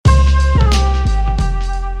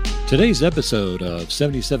Today's episode of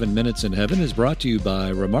 77 Minutes in Heaven is brought to you by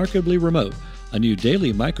Remarkably Remote, a new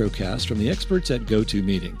daily microcast from the experts at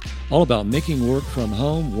GoToMeeting, all about making work from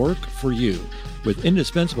home work for you. With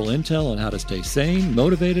indispensable intel on how to stay sane,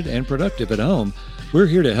 motivated, and productive at home, we're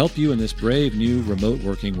here to help you in this brave new remote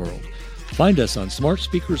working world. Find us on smart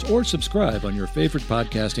speakers or subscribe on your favorite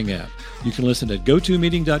podcasting app. You can listen at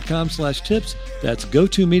gotomeeting.com/tips. That's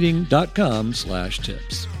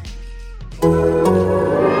gotomeeting.com/tips.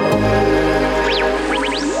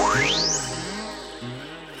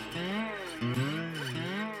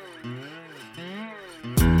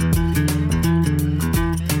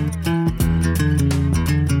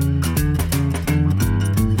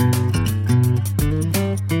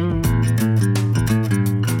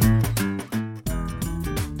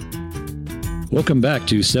 Welcome back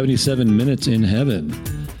to 77 Minutes in Heaven,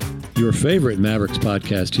 your favorite Mavericks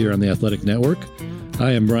podcast here on the Athletic Network. I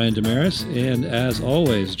am Brian Damaris, and as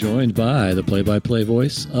always, joined by the play-by-play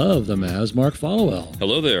voice of the Mavs, Mark Followell.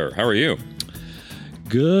 Hello there. How are you?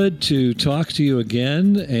 Good to talk to you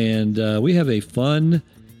again, and we have a fun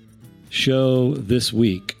show this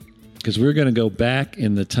week because we're going to go back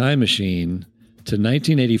in the time machine to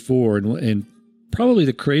 1984 and probably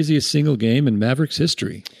the craziest single game in Mavericks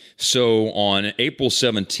history. So on April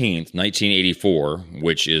 17th, 1984,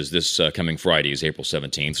 which is this coming Friday is April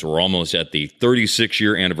 17th, so we're almost at the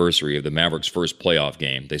 36-year anniversary of the Mavericks' first playoff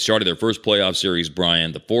game. They started their first playoff series,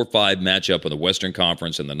 Brian, the 4-5 matchup in the Western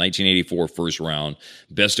Conference in the 1984 first round,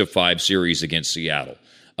 best-of-5 series against Seattle.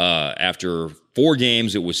 After 4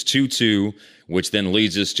 games, it was 2-2, which then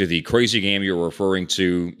leads us to the crazy game you're referring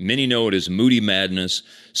to. Many know it as Moody Madness.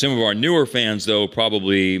 Some of our newer fans, though,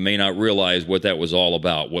 probably may not realize what that was all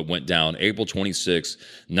about, what went down April 26,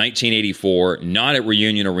 1984, not at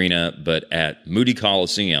Reunion Arena, but at Moody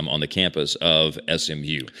Coliseum on the campus of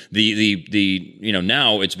SMU.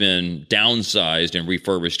 Now it's been downsized and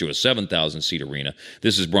refurbished to a 7,000-seat arena.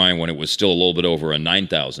 This is, Brian, when it was still a little bit over a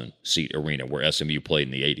 9,000-seat arena where SMU played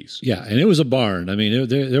in the 80s. Yeah, and it was a barn. I mean,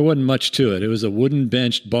 there wasn't much to it. It was a wooden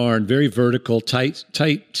benched barn, very vertical, tight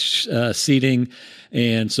seating.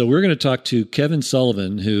 And so we're going to talk to Kevin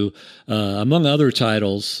Sullivan, who, among other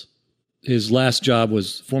titles, his last job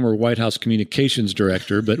was former White House communications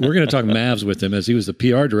director, but we're going to talk Mavs with him as he was the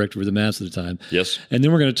PR director for the Mavs at the time. Yes. And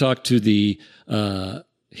then we're going to talk to the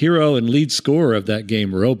hero and lead scorer of that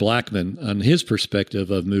game, Ro Blackman, on his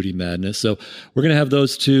perspective of Moody Madness. So we're going to have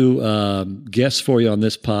those two guests for you on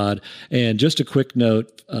this pod. And just a quick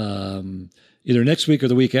note, either next week or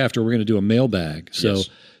the week after, we're going to do a mailbag. So yes.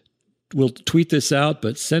 We'll tweet this out,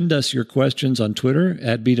 but send us your questions on Twitter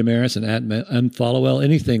at @BDamaris and at @unfollowell,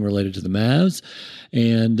 anything related to the Mavs,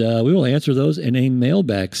 and we will answer those in a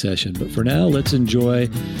mailbag session. But for now, let's enjoy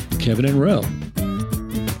Kevin and Ro.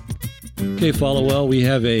 Okay, Followell, we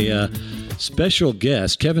have a special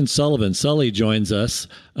guest, Kevin Sullivan. Sully joins us.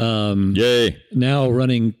 Yay! Now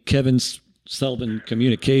running Kevin's Sullivan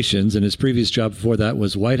Communications, and his previous job before that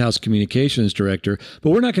was White House Communications Director. But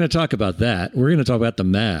we're not going to talk about that. We're going to talk about the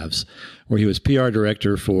Mavs, where he was PR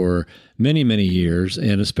Director for many, many years,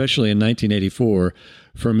 and especially in 1984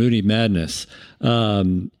 for Moody Madness.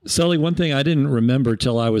 Sully, one thing I didn't remember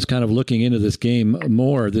till I was kind of looking into this game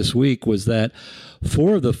more this week was that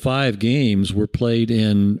 4 of the 5 games were played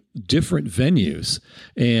in different venues,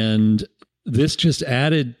 and this just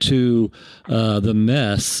added to the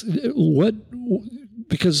mess.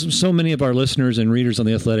 Because so many of our listeners and readers on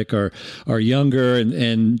The Athletic are younger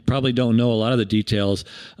and probably don't know a lot of the details,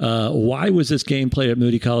 why was this game played at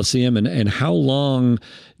Moody Coliseum, and how long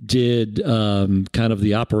did kind of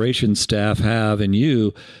the operations staff have and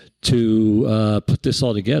you to put this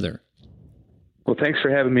all together? Well, thanks for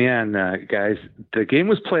having me on, guys. The game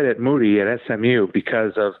was played at Moody at SMU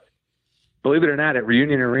because of, believe it or not, at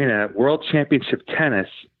Reunion Arena, World Championship Tennis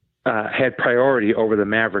had priority over the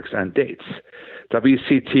Mavericks on dates.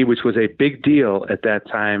 WCT, which was a big deal at that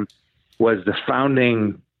time, was the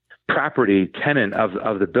founding property tenant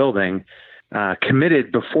of the building,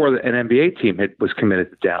 committed before an NBA team was committed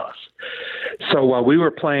to Dallas. So while we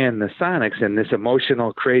were playing the Sonics in this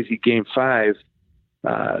emotional, crazy Game 5,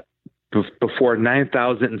 before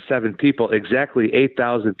 9,007 people, exactly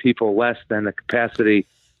 8,000 people less than the capacity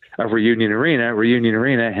of Reunion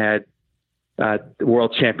Arena had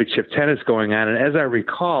World Championship Tennis going on. And as I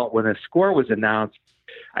recall, when the score was announced,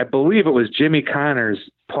 I believe it was Jimmy Connors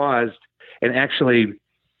paused and actually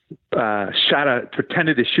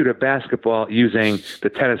pretended to shoot a basketball using the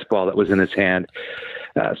tennis ball that was in his hand.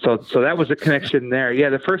 So that was a connection there. Yeah,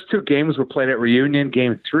 the first 2 games were played at Reunion.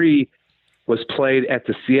 Game 3 was played at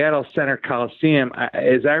the Seattle Center Coliseum.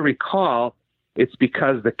 As I recall, it's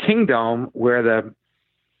because the Kingdome, where the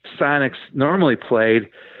Sonics normally played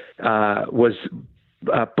was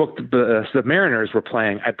booked. The Mariners were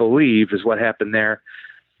playing, I believe, is what happened there,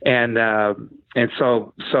 and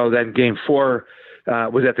so then Game 4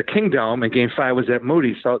 was at the Kingdome, and Game 5 was at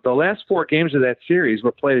Moody. So the last 4 games of that series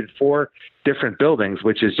were played in 4 different buildings,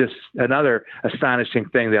 which is just another astonishing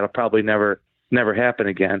thing that'll probably never happen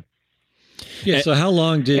again. Yeah. So how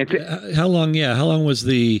long was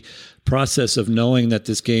the process of knowing that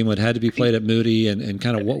this game had to be played at Moody, and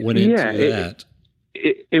kind of what went into that?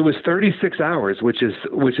 It was 36 hours, which is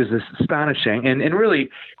astonishing. And really,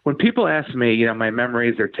 when people ask me, my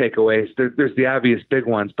memories or takeaways, there's the obvious big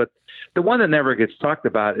ones, but the one that never gets talked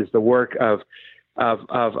about is the work of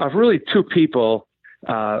really 2 people.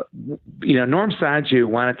 Norm Sonju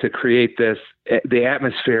wanted to create the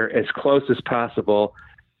atmosphere as close as possible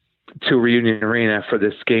to Reunion Arena for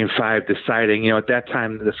this Game 5 deciding. At that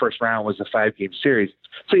time, the first round was a 5-game series.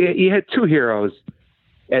 So you had 2 heroes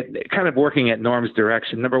kind of working at Norm's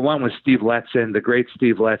direction. Number one was Steve Letson, the great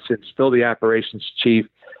Steve Letson, still the operations chief.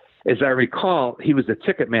 As I recall, he was the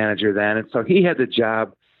ticket manager then, and so he had the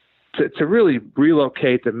job to really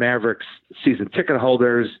relocate the Mavericks season ticket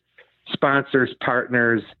holders, sponsors,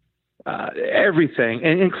 partners, everything,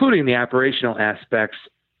 and including the operational aspects,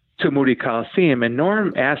 to Moody Coliseum. And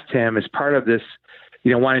Norm asked him, as part of this,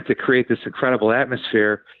 wanting to create this incredible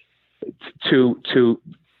atmosphere, to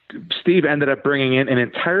Steve ended up bringing in an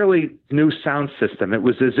entirely new sound system. It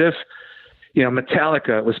was as if,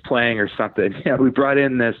 Metallica was playing or something. We brought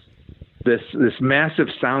in this massive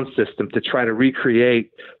sound system to try to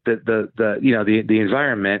recreate the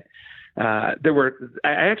environment. I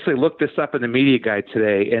actually looked this up in the media guide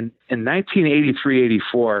today. In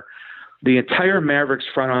 1983-84, the entire Mavericks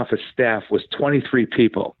front office staff was 23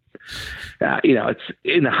 people. It's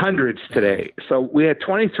in the hundreds today. So we had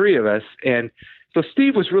 23 of us, and so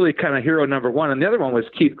Steve was really kind of hero number one. And the other one was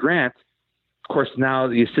Keith Grant, of course, now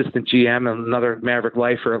the assistant GM and another Maverick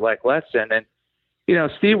lifer like Letson. And,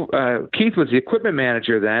 Keith was the equipment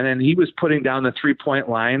manager then, and he was putting down the 3-point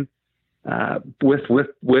line with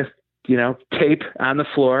tape on the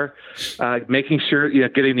floor, making sure,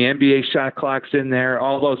 getting the NBA shot clocks in there,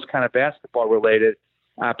 all those kind of basketball related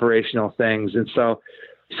operational things. And so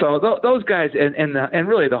those guys and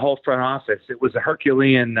really the whole front office, it was a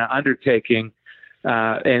Herculean undertaking.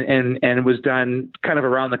 And it was done kind of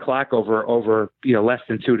around the clock over less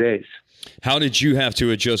than 2 days. How did you have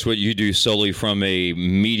to adjust what you do solely from a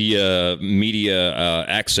media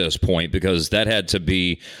access point? Because that had to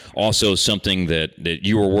be also something that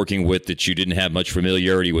you were working with, that you didn't have much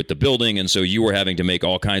familiarity with the building, and so you were having to make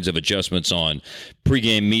all kinds of adjustments on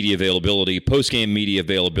pregame media availability, postgame media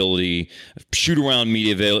availability, shoot-around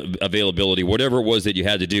media availability, whatever it was that you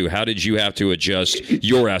had to do. How did you have to adjust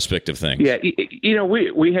your aspect of things? Yeah,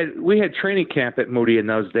 we had training camp at Moody in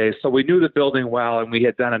those days, so we knew the building well, and we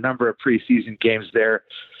had done a number of preseason games there.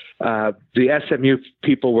 The SMU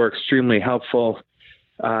people were extremely helpful,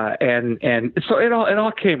 and so it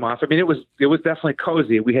all came off. I mean, it was definitely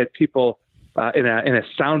cozy. We had people in a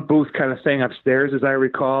sound booth kind of thing upstairs, as I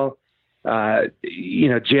recall,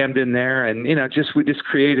 jammed in there, and we just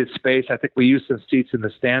created space. I think we used some seats in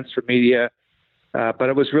the stands for media, but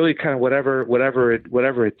it was really kind of whatever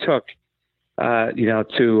it took.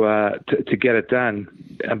 To get it done,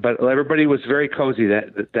 but everybody was very cozy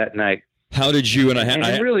that night. How did you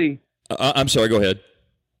I'm sorry. Go ahead.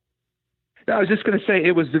 No, I was just going to say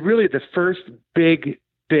it was really the first big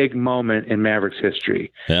moment in Mavericks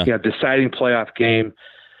history. Yeah. Deciding playoff game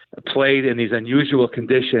played in these unusual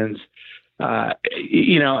conditions. The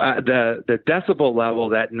decibel level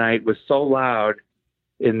that night was so loud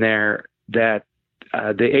in there that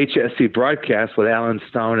the HSC broadcast with Alan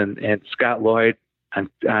Stone and Scott Lloyd as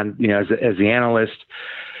the analyst,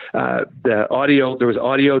 the audio, there was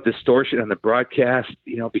audio distortion on the broadcast,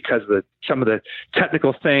 because of some of the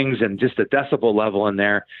technical things and just the decibel level in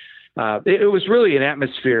there. It was really an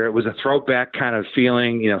atmosphere. It was a throwback kind of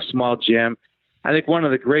feeling, small gym. I think one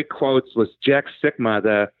of the great quotes was Jack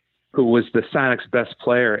Sikma, who was the Sonics' best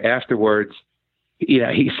player afterwards.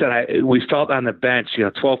 He said, we felt on the bench,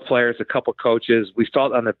 12 players, a couple coaches. We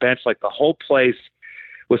felt on the bench like the whole place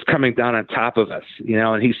was coming down on top of us,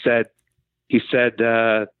 and he said, it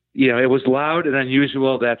was loud and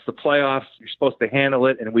unusual. That's the playoffs. You're supposed to handle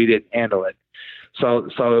it, and we didn't handle it. So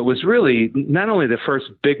it was really not only the first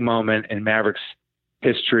big moment in Mavericks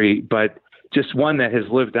history, but just one that has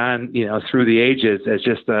lived on, through the ages as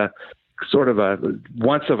just a sort of a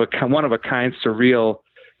one of a kind surreal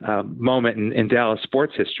moment in Dallas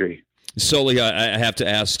sports history. Sully, I have to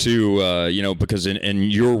ask too, because in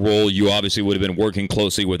your role, you obviously would have been working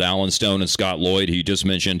closely with Alan Stone and Scott Lloyd, who you just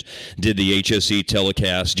mentioned did the HSE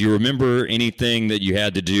telecast. Do you remember anything that you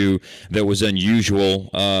had to do that was unusual,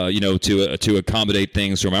 to accommodate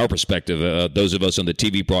things from our perspective, those of us on the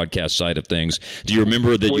TV broadcast side of things? Do you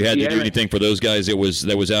remember that you had to do anything for those guys that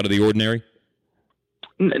was out of the ordinary?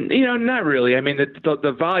 Not really. I mean,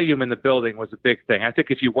 the volume in the building was a big thing. I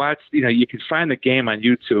think if you watch, you can find the game on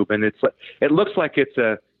YouTube, and it looks like it's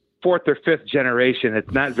a fourth or fifth generation.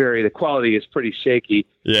 It's not the quality is pretty shaky.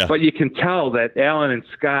 Yeah. But you can tell that Alan and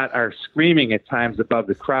Scott are screaming at times above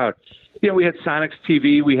the crowd. We had Sonics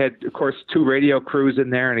TV. We had, of course, 2 radio crews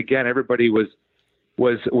in there, and again, everybody was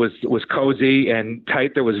cozy and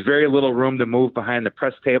tight. There was very little room to move behind the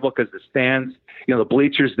press table because the stands, the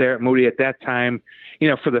bleachers there at Moody at that time,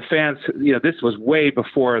 for the fans, this was way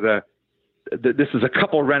before this is a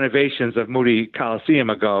couple renovations of Moody Coliseum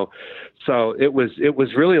ago. So it was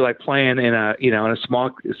really like playing in a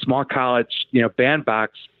small college,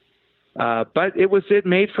 bandbox. But it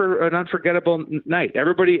made for an unforgettable night.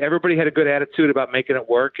 Everybody had a good attitude about making it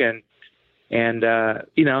work. And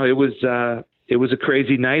it was a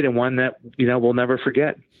crazy night and one that, we'll never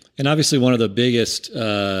forget. And obviously one of the biggest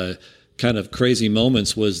kind of crazy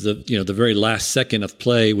moments was the very last second of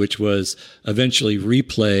play, which was eventually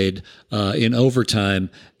replayed in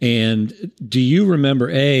overtime. And do you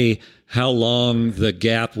remember, how long the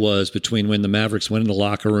gap was between when the Mavericks went in the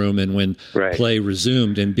locker room and when play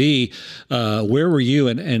resumed? And B, where were you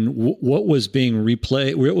and what was being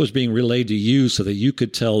replayed, what was being relayed to you so that you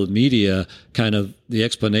could tell the media kind of the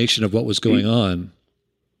explanation of what was going on?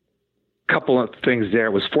 Couple of things there.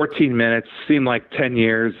 It was 14 minutes, seemed like 10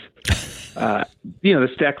 years. The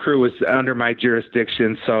stat crew was under my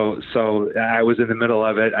jurisdiction, so I was in the middle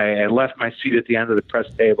of it. I left my seat at the end of the press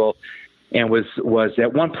table and was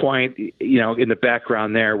at one point, in the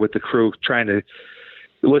background there with the crew trying to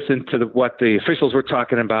listen to what the officials were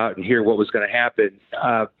talking about and hear what was going to happen.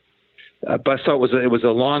 But so it was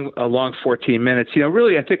a long 14 minutes.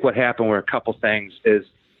 Really, I think what happened were a couple things is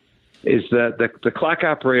the clock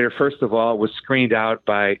operator, first of all, was screened out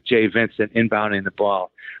by Jay Vincent inbounding the ball.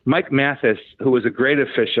 Mike Mathis, who was a great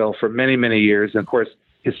official for many, many years, and of course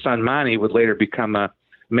his son Monty would later become a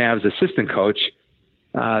Mavs assistant coach.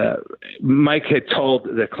 Mike had told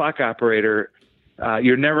the clock operator,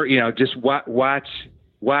 "You're never, just watch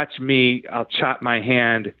me. I'll chop my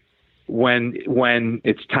hand when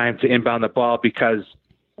it's time to inbound the ball because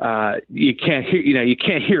you can't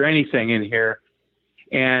hear anything in here."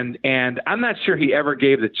 And I'm not sure he ever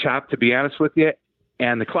gave the chop, to be honest with you.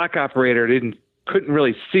 And the clock operator couldn't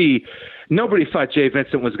really see. Nobody thought Jay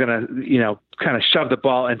Vincent was going to, kind of shove the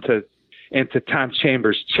ball into Tom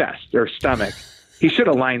Chambers' chest or stomach. He should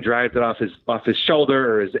have line drived it off his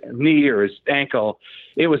shoulder or his knee or his ankle.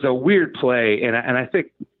 It was a weird play, and I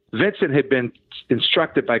think Vincent had been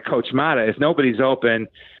instructed by Coach Mata, if nobody's open,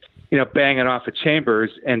 bang it off of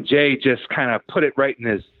Chambers, and Jay just kind of put it right in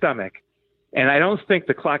his stomach. And I don't think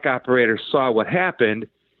the clock operator saw what happened.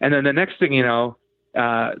 And then the next thing you know,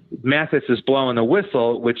 Mathis is blowing the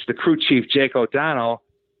whistle, which the crew chief, Jake O'Donnell,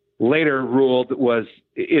 later ruled was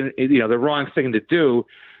the wrong thing to do.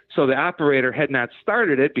 So the operator had not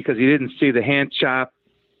started it because he didn't see the hand chop.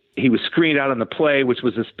 He was screened out on the play, which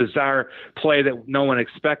was this bizarre play that no one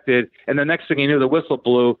expected. And the next thing he knew, the whistle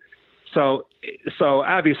blew. So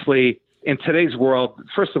obviously, in today's world,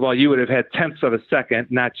 first of all, you would have had tenths of a second,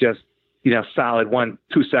 not just solid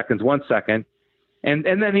 2 seconds, 1 second. And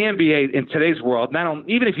then the NBA in today's world,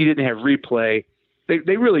 even if you didn't have replay,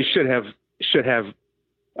 they really should have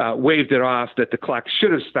waved it off that the clock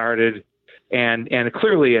should have started. And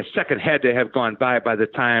clearly a second had to have gone by the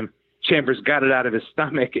time Chambers got it out of his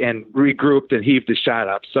stomach and regrouped and heaved the shot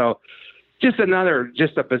up. So just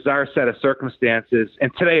a bizarre set of circumstances.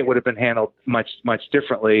 And today it would have been handled much, much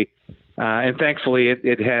differently. And thankfully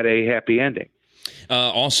it had a happy ending.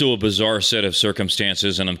 Also a bizarre set of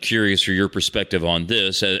circumstances, and I'm curious for your perspective on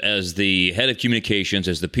this. As the head of communications,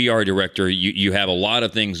 as the PR director, you have a lot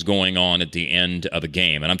of things going on at the end of a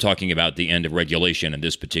game, and I'm talking about the end of regulation in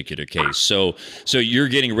this particular case. So you're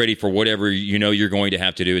getting ready for whatever you're going to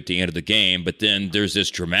have to do at the end of the game, but then there's this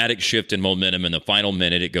dramatic shift in momentum in the final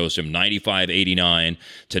minute. It goes from 95-89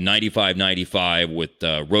 to 95-95 with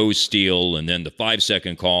Rose steal, and then the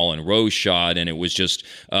 5-second call and Rose shot, and it was just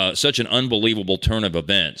such an unbelievable turn turn of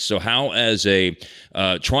events. So how, as a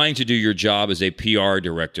trying to do your job as a PR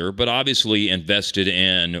director, but obviously invested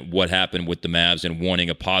in what happened with the Mavs and wanting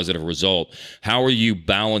a positive result, how are you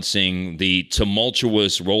balancing the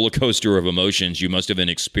tumultuous roller coaster of emotions you must have been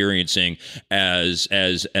experiencing as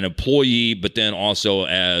an employee, but then also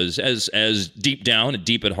as deep down and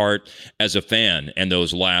deep at heart as a fan, and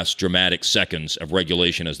those last dramatic seconds of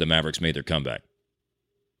regulation as the Mavericks made their comeback?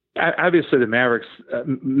 Obviously, the Mavericks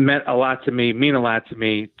mean a lot to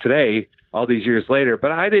me today, all these years later.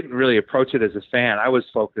 But I didn't really approach it as a fan. I was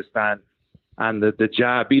focused on the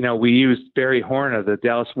job. We used Barry Horn of the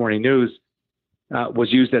Dallas Morning News,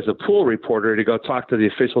 was used as a pool reporter to go talk to the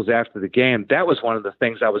officials after the game. That was one of the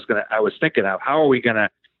things I was thinking of. How are we gonna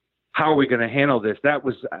handle this? That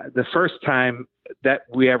was the first time that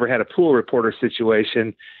we ever had a pool reporter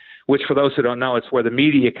situation, which, for those who don't know, it's where the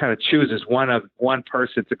media kind of chooses one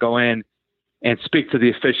person to go in and speak to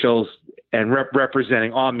the officials and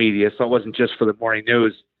representing all media. So it wasn't just for the morning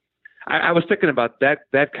news. I was thinking about that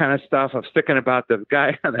kind of stuff. I was thinking about the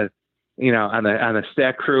guy on the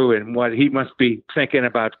stat crew and what he must be thinking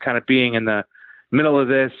about, kind of being in the middle of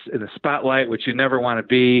this, in the spotlight, which you never want to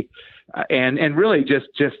be, and really just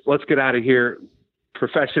let's get out of here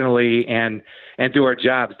professionally and do our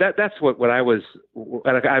jobs. That's what I was.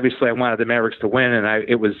 Obviously, I wanted the Mavericks to win, and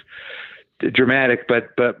it was dramatic. But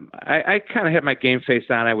I kind of had my game face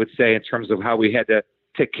on, I would say, in terms of how we had to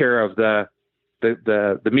take care of the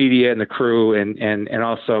media and the crew, and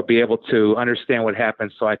also be able to understand what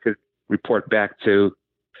happened, so I could report back to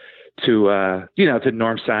Norm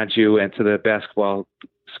Sanju and to the basketball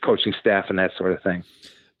coaching staff and that sort of thing.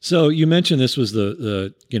 So you mentioned this was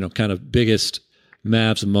the kind of biggest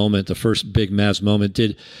Mavs moment, the first big Mavs moment.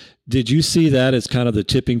 Did you see that as kind of the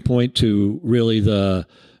tipping point to really the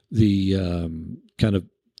kind of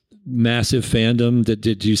massive fandom?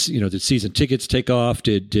 Did season tickets take off?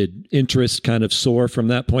 Did interest kind of soar from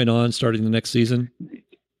that point on, starting the next season?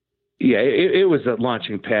 Yeah, it was a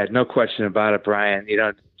launching pad, no question about it, Brian.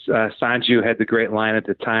 Sanju had the great line at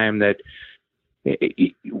the time that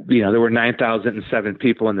there were 9,007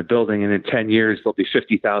 people in the building, and in 10 years there'll be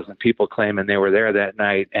 50,000 people claiming they were there that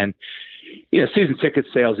night. And season ticket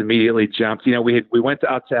sales immediately jumped. We went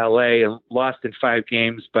out to LA and lost in 5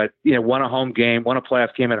 games, but won a home game, won a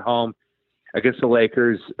playoff game at home against the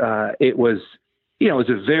Lakers. It was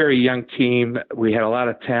a very young team. We had a lot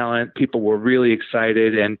of talent. People were really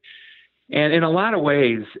excited, and in a lot of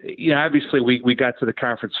ways, obviously we got to the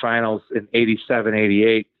conference finals in 87,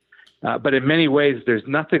 88. But in many ways, there's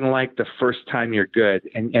nothing like the first time you're good.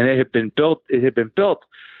 And it had been built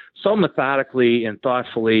so methodically and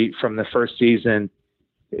thoughtfully from the first season,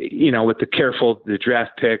 with the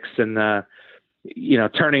draft picks and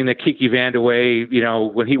turning the Kiki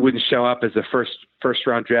Vandeweghe, when he wouldn't show up as a first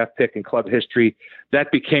round draft pick in club history. That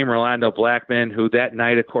became Rolando Blackman, who that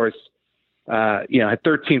night, of course, had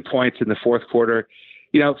 13 points in the fourth quarter.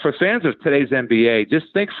 For fans of today's NBA, just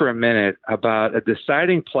think for a minute about a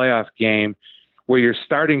deciding playoff game where your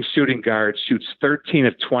starting shooting guard shoots 13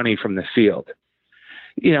 of 20 from the field.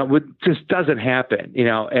 It just doesn't happen.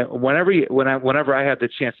 Whenever I had the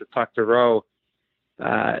chance to talk to Roe,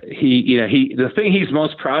 the thing he's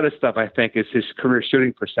most proudest of, I think, is his career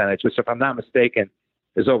shooting percentage, which, if I'm not mistaken,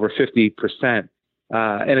 is over 50%.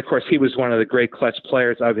 And of course, he was one of the great clutch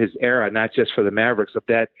players of his era, not just for the Mavericks, of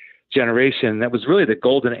that generation. That was really the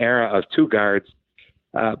golden era of two guards.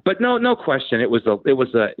 But no question, it was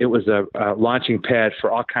a launching pad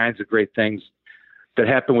for all kinds of great things that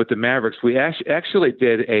happened with the Mavericks. We actually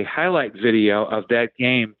did a highlight video of that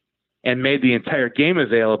game and made the entire game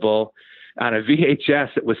available on a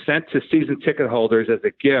VHS. It was sent to season ticket holders as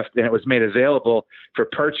a gift, and it was made available for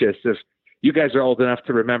purchase. If you guys are old enough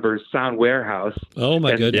to remember Sound Warehouse. Oh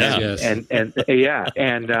my goodness! Yes,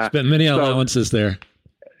 and spent many allowances there.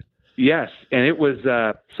 Yes, and it was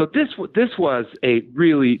so. This was a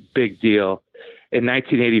really big deal in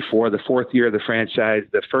 1984, the fourth year of the franchise,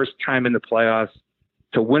 the first time in the playoffs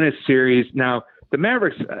to win a series. Now, the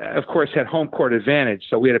Mavericks, of course, had home court advantage,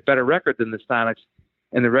 so we had a better record than the Sonics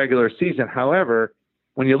in the regular season. However,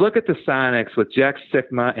 when you look at the Sonics with Jack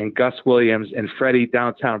Sikma and Gus Williams and Freddie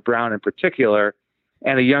Downtown Brown in particular,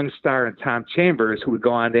 and a young star in Tom Chambers, who would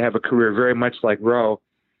go on to have a career very much like Roe,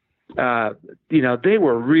 they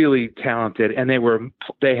were really talented, and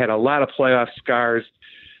they had a lot of playoff scars.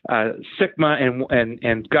 Sikma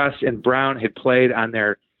and Gus and Brown had played on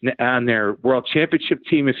their world championship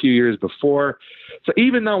team a few years before. So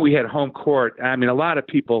even though we had home court, a lot of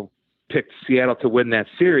people picked Seattle to win that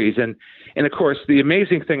series. And of course, the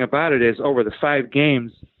amazing thing about it is over the 5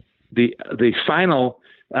 games, the final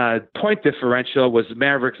point differential was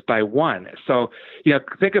Mavericks by 1. So,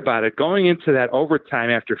 think about it. Going into that overtime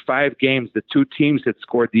after 5 games, the two teams had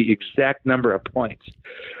scored the exact number of points.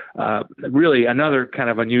 Really another kind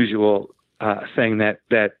of unusual thing that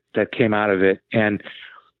came out of it. And,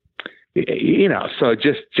 so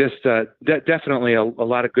definitely a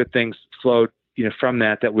lot of good things flowed, from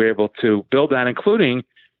that we were able to build on, including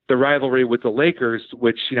the rivalry with the Lakers,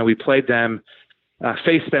 which, we played them,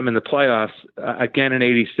 faced them in the playoffs again in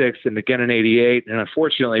 '86 and again in '88, and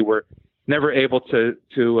unfortunately we're never able to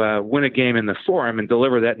win a game in the Forum and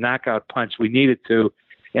deliver that knockout punch we needed to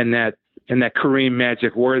in that Kareem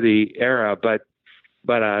Magic Worthy era. But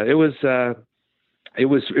it was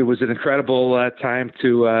an incredible time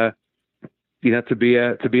to be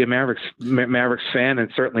a Mavericks fan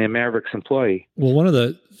and certainly a Mavericks employee. Well, one of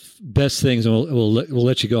the best things, and we'll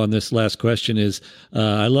let you go on this last question, is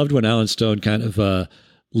I loved when Alan Stone kind of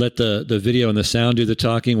let the video and the sound do the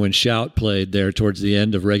talking when Shout played there towards the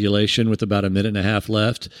end of regulation with about a minute and a half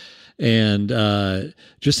left. And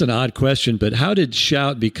just an odd question, but how did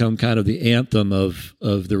Shout become kind of the anthem of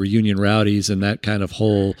the Reunion Rowdies and that kind of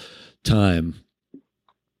whole time?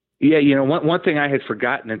 Yeah, one thing I had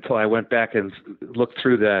forgotten until I went back and looked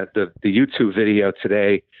through the YouTube video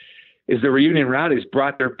today is the Reunion Rowdies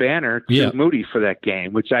brought their banner to Moody for that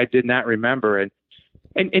game, which I did not remember. And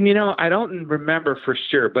I don't remember for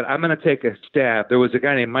sure, but I'm going to take a stab. There was a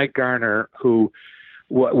guy named Mike Garner who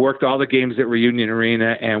worked all the games at Reunion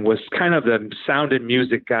Arena and was kind of the sound and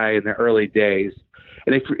music guy in the early days.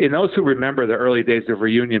 And those who remember the early days of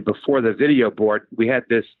Reunion before the video board, we had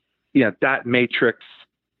this, dot matrix,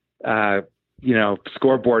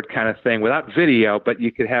 scoreboard kind of thing without video, but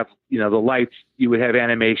you could have, the lights, you would have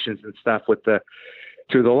animations and stuff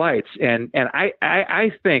through the lights. And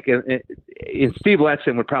I think, and Steve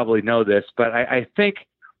Letson would probably know this, but I think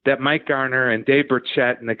that Mike Garner and Dave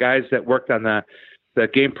Burchett and the guys that worked on the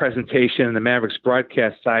game presentation and the Mavericks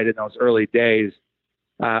broadcast side in those early days,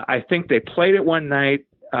 I think they played it one night.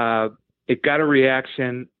 It got a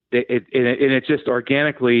reaction. It just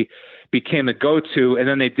organically became a go-to, and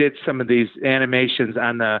then they did some of these animations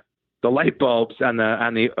on the light bulbs on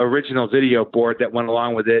the original video board that went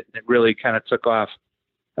along with it. And it really kind of took off,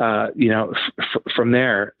 from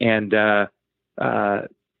there. And I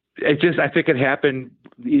think it happened,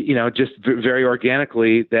 just very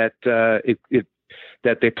organically that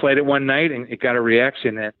that they played it one night and it got a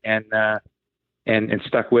reaction and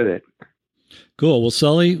stuck with it. Cool. Well,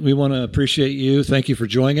 Sully, we want to appreciate you. Thank you for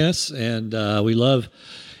joining us, and we love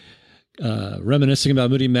reminiscing about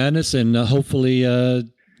Moody Madness and hopefully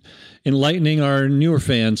enlightening our newer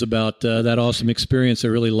fans about that awesome experience that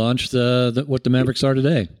really launched what the Mavericks are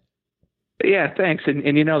today. Yeah, thanks. And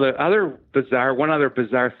one other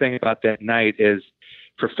bizarre thing about that night is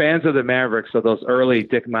for fans of the Mavericks, of those early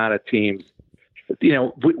Dick Motta teams,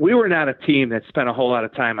 we were not a team that spent a whole lot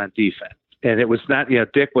of time on defense. And it was not,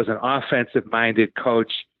 Dick was an offensive-minded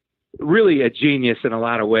coach, really a genius in a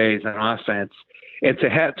lot of ways on offense. And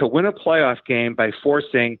to win a playoff game by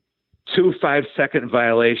forcing 2 5-second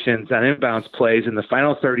violations on inbounds plays in the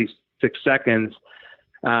final 36 seconds,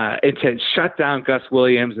 and to shut down Gus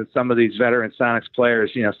Williams and some of these veteran Sonics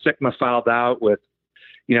players. Sigma fouled out with,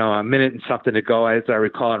 a minute and something to go, as I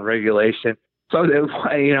recall, in regulation. So,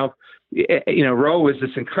 Rowe was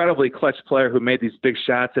this incredibly clutch player who made these big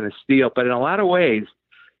shots and a steal. But in a lot of ways,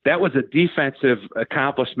 that was a defensive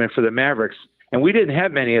accomplishment for the Mavericks. And we didn't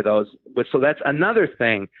have many of those. But so that's another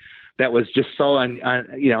thing that was just so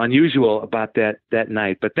unusual about that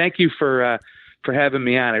night. But thank you for having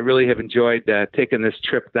me on. I really have enjoyed taking this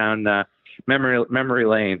trip down memory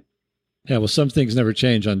lane. Yeah, well, some things never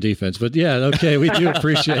change on defense, but yeah, okay, we do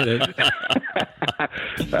appreciate it.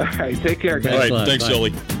 All right, take care, guys. All right, thanks,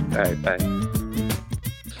 Sully. All right, bye.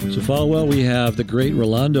 So, Falwell, we have the great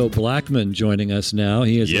Rolando Blackman joining us now.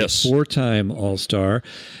 He is a 4-time All-Star.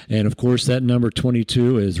 And, of course, that number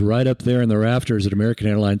 22 is right up there in the rafters at American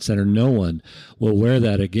Airlines Center. No one will wear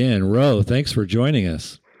that again. Ro, thanks for joining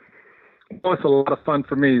us. Well, it's a lot of fun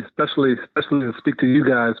for me, especially to speak to you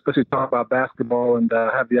guys, especially talk about basketball and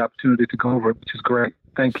have the opportunity to go over it, which is great.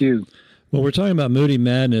 Thank you. Well, we're talking about Moody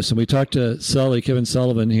Madness, and we talked to Kevin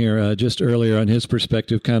Sullivan here just earlier on his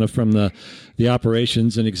perspective, kind of from the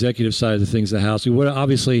operations and executive side of the things of the house.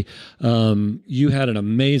 Obviously, you had an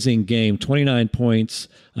amazing game, 29 points,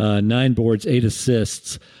 9 boards, 8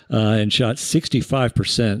 assists, and shot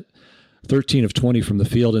 65%. 13 of 20 from the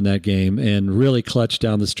field in that game, and really clutched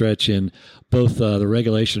down the stretch in both the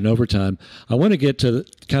regulation and overtime. I want to get to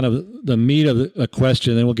kind of the meat of a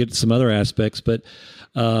question, then we'll get to some other aspects. But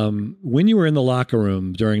when you were in the locker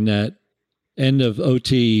room during that end of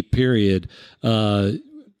OT period,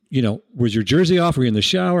 was your jersey off? Were you in the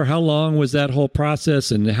shower? How long was that whole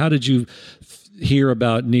process? And how did you hear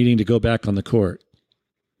about needing to go back on the court?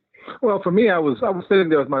 Well, for me, I was sitting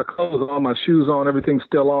there with my clothes on, my shoes on, everything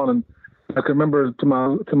still on, and I can remember to my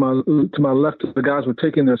left, the guys were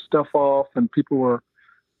taking their stuff off, and people were,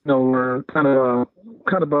 were kind of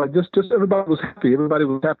just everybody was happy. Everybody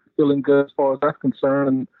was happy, feeling good as far as that's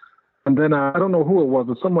concerned. And then I don't know who it was,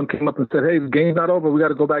 but someone came up and said, "Hey, the game's not over. We got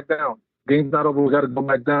to go back down. Game's not over. We got to go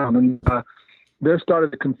back down." And there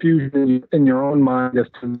started a confusion in your own mind as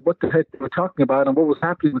to what the heck they were talking about and what was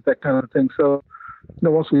happening with that kind of thing. So,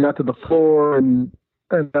 once we got to the floor and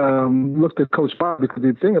looked at Coach Bob, because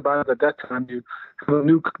the thing about it at that time, you have a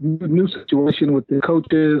new situation with the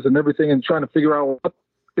coaches and everything, and trying to figure out what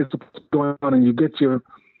is going on, and you get your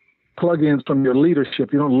plug-ins from your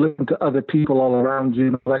leadership. You don't listen to other people all around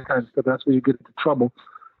you, that kind of stuff. That's where you get into trouble.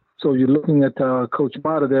 So you're looking at Coach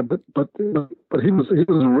Mata there, but he was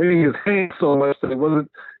wringing his hands so much that it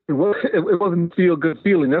wasn't feel good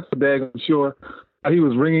feeling. That's for daggone sure. He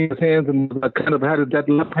was wringing his hands and kind of had that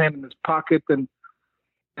left hand in his pocket and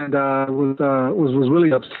was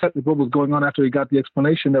really upset with what was going on after he got the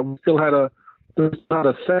explanation that we still had about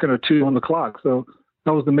a second or two on the clock. So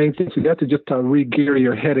that was the main thing. So you have to just re-gear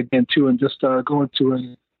your head again too, and just go into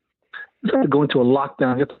a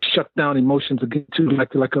lockdown. You have to shut down emotions again too,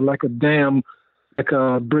 like a dam, like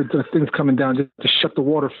a bridge. Things coming down, just to shut the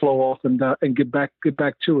water flow off and get back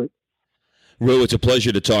to it. Ro, it's a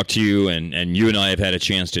pleasure to talk to you, and you and I have had a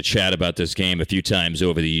chance to chat about this game a few times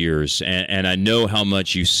over the years, and I know how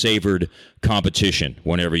much you savored competition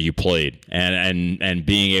whenever you played, and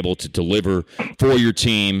being able to deliver for your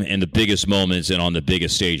team in the biggest moments and on the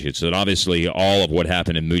biggest stages. And obviously, all of what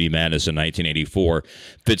happened in Moody Madness in 1984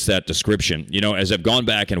 fits that description. As I've gone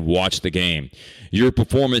back and watched the game, your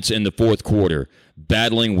performance in the fourth quarter,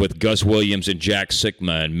 battling with Gus Williams and Jack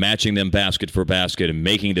Sikma and matching them basket for basket and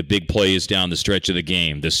making the big plays down the stretch of the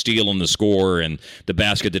game, the steal on the score and the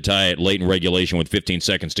basket to tie it late in regulation with 15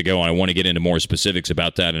 seconds to go. And I want to get into more specifics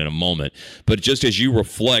about that in a moment. But just as you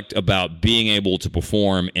reflect about being able to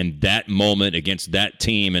perform in that moment against that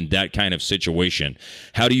team and that kind of situation,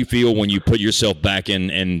 how do you feel when you put yourself back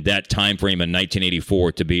in that time frame in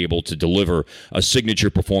 1984 to be able to deliver a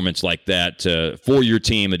signature performance like that for your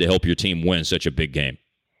team and to help your team win such a big game?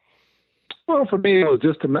 Well, for me, it was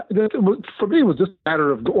just a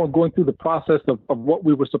matter of going through the process of what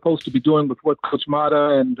we were supposed to be doing with what Coach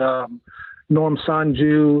Mata and Norm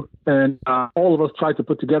Sanju and all of us tried to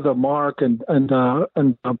put together, Mark and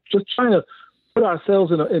just trying to put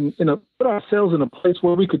ourselves in a place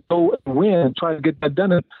where we could go and win and try to get that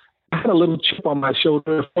done. And I had a little chip on my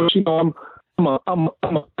shoulder. Of course, I'm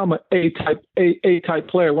a A-type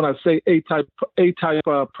player. When I say A-type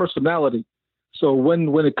personality. So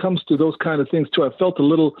when it comes to those kind of things too, I felt a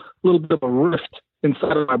little bit of a rift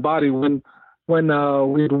inside of my body when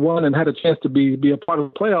we had won and had a chance to be a part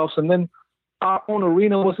of the playoffs, and then our own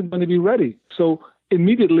arena wasn't going to be ready. So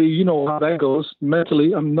immediately, you know how that goes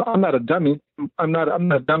mentally. I'm not a dummy. I'm not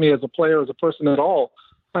a dummy as a player, as a person at all.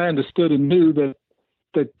 I understood and knew that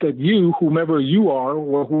you, whomever you are,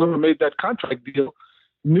 or whoever made that contract deal,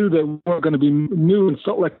 knew that we weren't going to be new and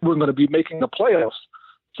felt like we were going to be making the playoffs.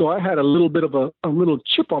 So I had a little bit of a little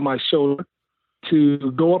chip on my shoulder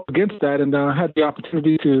to go up against that, and I had the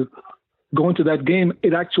opportunity to go into that game.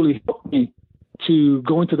 It actually helped me to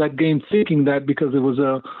go into that game thinking that, because it was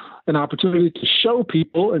an opportunity to show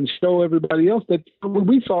people and show everybody else that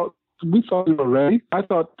we thought we were ready. I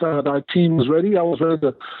thought our team was ready. I was ready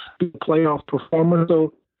to be a playoff performer.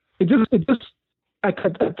 So it just at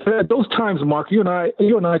those times, Mark, you and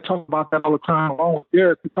I talk about that all the time. Along with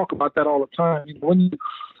Derek, we talk about that all the time. When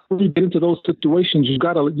you get into those situations, you've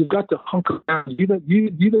got to hunker down. You're going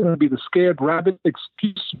to be the scared rabbit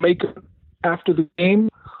excuse maker after the game,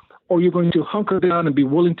 or you're going to hunker down and be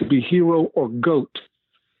willing to be hero or goat.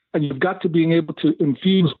 And you've got to be able to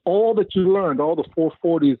infuse all that you learned, all the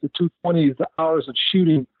 440s, the 220s, the hours of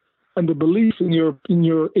shooting, and the belief in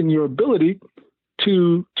your ability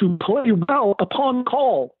to play well upon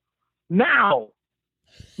call now,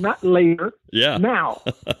 not later. Yeah. Now.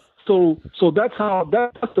 So that's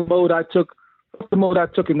the mode I took. That's the mode I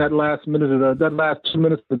took in that last 2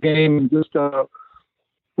 minutes of the game, and just I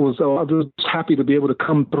was happy to be able to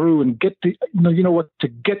come through and get to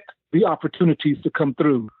get the opportunities to come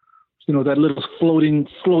through. That little floating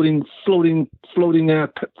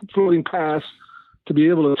pass, to be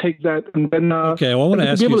able to take that, and then okay. Well, I want to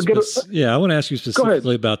ask you. I want to ask you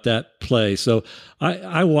specifically about that play. So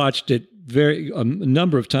I watched it a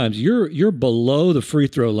number of times. You're below the free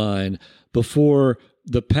throw line before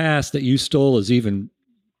the pass that you stole is even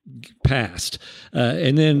passed,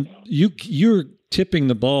 and then you're tipping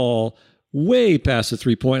the ball way past the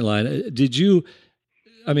 3-point line. Did you?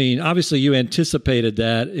 I mean, obviously you anticipated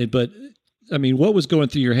that, but I mean, what was going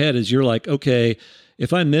through your head as you're like, okay,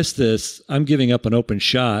 if I miss this, I'm giving up an open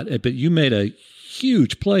shot, but you made a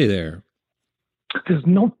huge play there. There's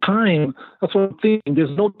no time. That's what I'm thinking.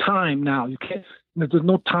 There's no time now. You can't. There's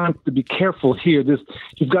no time to be careful here.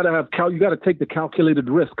 You've got to you got to take the calculated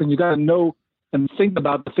risk, and you got to know and think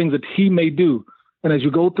about the things that he may do. And as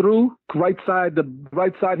you go through the right side,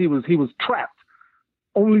 he was trapped.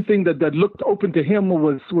 Only thing that looked open to him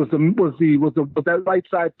was that right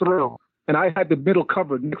side throw, and I had the middle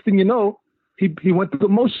covered. Next thing you know, he went through the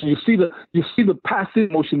motion. You see the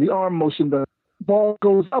passive motion, the arm motion. The ball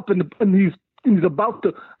goes up, and he's about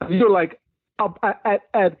to. You're like,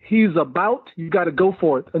 he's about. You got to go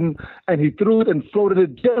for it, and he threw it and floated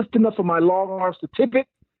it just enough for my long arms to tip it,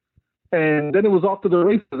 and then it was off to the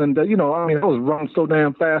races. And I was running so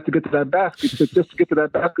damn fast to get to that basket, just to get to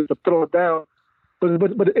that basket to throw it down. But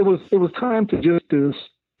it was time to just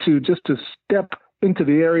step into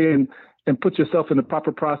the area and put yourself in the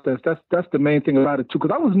proper process. That's the main thing about it too.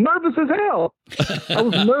 Because I was nervous as hell. I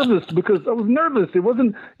was nervous. It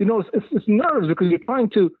wasn't, it's nerves because you're trying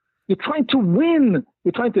to win.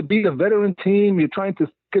 You're trying to beat a veteran team. You're trying to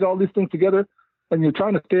get all these things together, and you're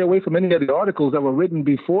trying to stay away from any of the articles that were written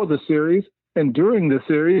before the series and during the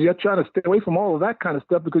series. You're trying to stay away from all of that kind of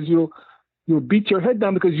stuff because you'll beat your head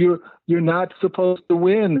down because you're not supposed to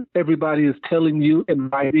win. Everybody is telling you in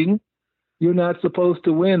writing you're not supposed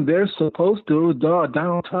to win. They're supposed to.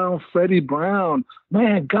 Downtown Freddie Brown,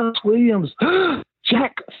 man, Gus Williams,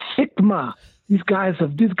 Jack Sikma. These guys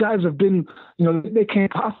have been, they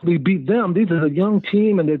can't possibly beat them. These are a young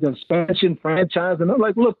team and they're an expansion franchise. And I'm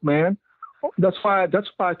like, look, man, that's why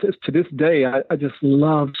to this day I just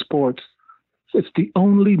love sports. It's the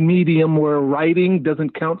only medium where writing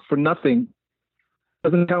doesn't count for nothing.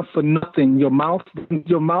 Your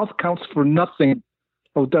mouth counts for nothing.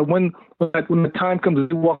 So that when the time comes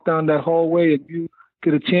to walk down that hallway and you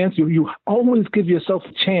get a chance, you always give yourself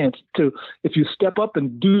a chance to, if you step up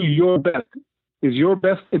and do your best. Is your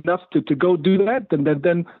best enough to go do that?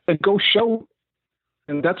 Then go show.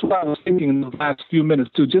 And that's what I was thinking in the last few minutes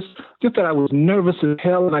too. Just that I was nervous as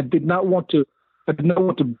hell, and I did not want to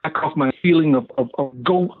back off my feeling of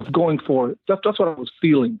going for it. That's what I was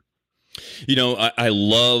feeling. I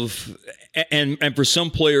love, and for some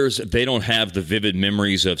players, they don't have the vivid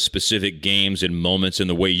memories of specific games and moments in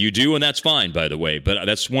the way you do, and that's fine, by the way. But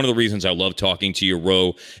that's one of the reasons I love talking to you,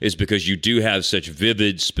 Ro, is because you do have such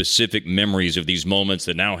vivid, specific memories of these moments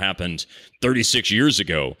that now happened 36 years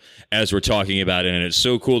ago as we're talking about it. And it's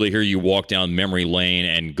so cool to hear you walk down memory lane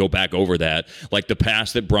and go back over that. Like the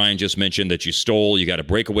pass that Brian just mentioned that you stole, you got a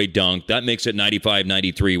breakaway dunk. That makes it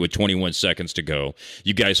 95-93 with 21 seconds to go.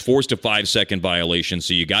 You guys forced a 5-second violation,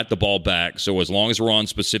 so you got the ball back. So as long as we're on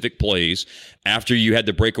specific plays, after you had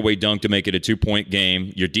the breakaway dunk to make it a 2-point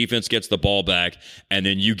game, your defense gets the ball back, and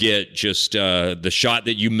then you get just the shot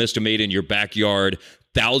that you missed made in your backyard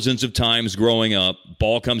thousands of times growing up.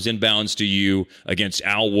 Ball comes inbounds to you against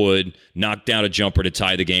Al Wood, knocked down a jumper to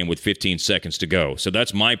tie the game with 15 seconds to go. So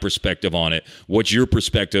that's my perspective on it. What's your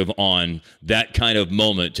perspective on that kind of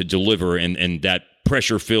moment to deliver in that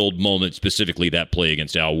pressure-filled moment, specifically that play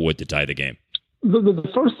against Al Wood to tie the game?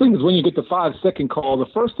 The first thing is when you get the 5-second call.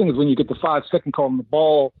 The first thing is when you get the 5-second call and the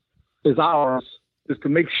ball is ours, is to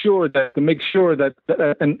make sure that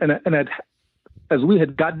as we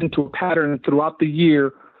had gotten into a pattern throughout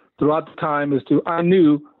the time, I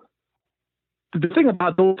knew the thing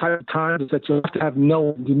about those type of times is that you have to have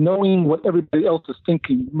knowing what everybody else is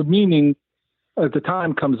thinking, meaning as the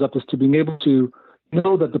time comes up is to being able to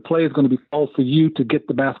know that the play is going to be called for you to get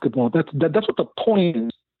the basketball. That's what the point is.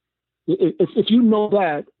 If you know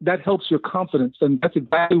that helps your confidence, and that's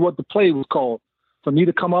exactly what the play was called. For me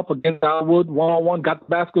to come up against Al Wood one-on-one, got the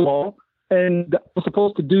basketball, and I was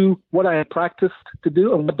supposed to do what I had practiced to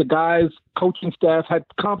do and what the guys, coaching staff had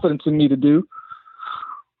confidence in me to do,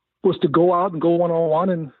 was to go out and go one-on-one.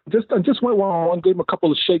 And I just went one-on-one, gave him a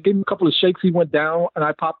couple of shakes, he went down, and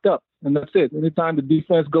I popped up. And that's it. Anytime the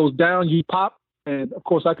defense goes down, you pop. And, of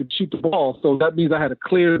course, I could shoot the ball. So that means I had a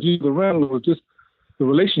clear view of the rim. The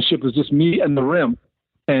relationship was just me and the rim.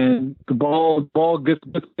 And the ball gets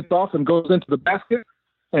off and goes into the basket.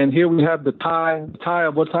 And here we have the tie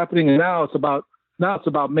of what's happening. And now it's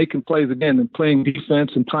about making plays again and playing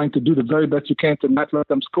defense and trying to do the very best you can to not let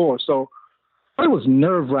them score. So it was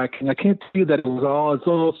nerve-wracking. I can't tell you that it's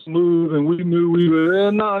all smooth and we knew we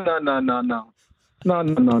were. No. No.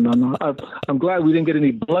 I'm glad we didn't get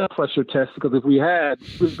any blood pressure tests, because if we had,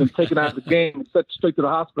 we'd been taken out of the game and sent straight to the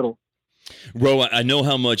hospital. Ro, I know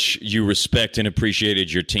how much you respect and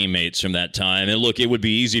appreciated your teammates from that time. And look, it would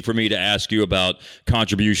be easy for me to ask you about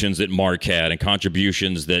contributions that Mark had and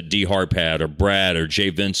contributions that D. Harp had, or Brad, or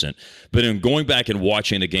Jay Vincent. But in going back and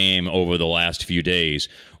watching the game over the last few days,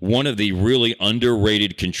 one of the really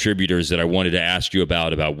underrated contributors that I wanted to ask you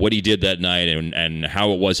about what he did that night and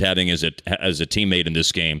how it was having as a teammate in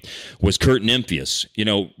this game was Curt Nymphius. You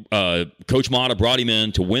know, Coach Mata brought him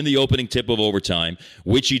in to win the opening tip of overtime,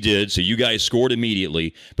 which he did, so you guys scored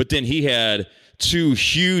immediately. But then he had two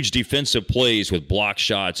huge defensive plays with block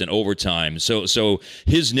shots in overtime. So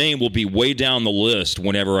his name will be way down the list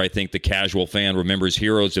whenever I think the casual fan remembers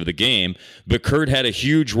heroes of the game. But Curt had a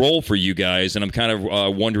huge role for you guys, and I'm kind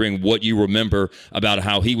of wondering what you remember about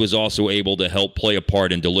how he was also able to help play a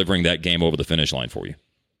part in delivering that game over the finish line for you.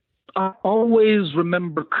 I always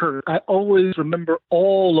remember Curt. I always remember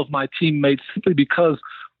all of my teammates, simply because,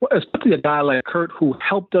 especially a guy like Curt, who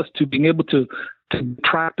helped us to being able to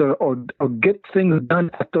track or get things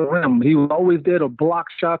done at the rim. He was always there to block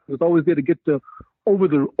shots. He was always there to get the over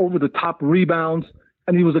the top rebounds.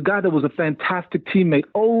 And he was a guy that was a fantastic teammate,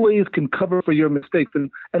 always can cover for your mistakes.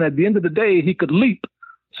 And at the end of the day, he could leap.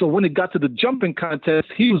 So when it got to the jumping contest,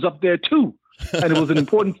 he was up there too. And it was an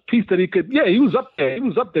important piece that he was up there. He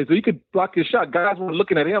was up there. So he could block his shot. Guys were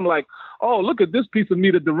looking at him like, oh, look at this piece of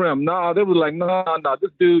meat at the rim. No, they were like, no,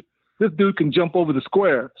 this dude can jump over the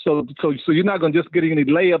square. So you're not going to just get any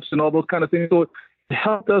layups and all those kind of things. So it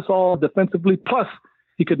helped us all defensively. Plus,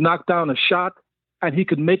 he could knock down a shot, and he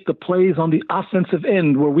could make the plays on the offensive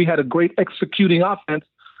end, where we had a great executing offense,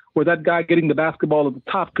 where that guy getting the basketball at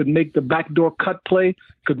the top could make the backdoor cut play,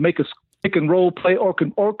 could make a pick and roll play, or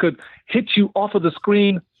could hit you off of the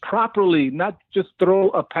screen properly, not just throw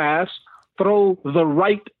a pass, throw the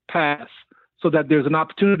right pass, so that there's an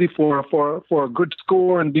opportunity for a good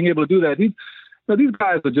score and being able to do that. These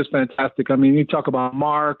guys are just fantastic. I mean, you talk about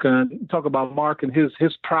Mark and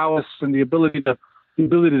his prowess and the ability to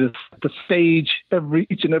stage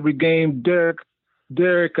each and every game. Derek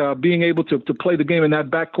being able to play the game in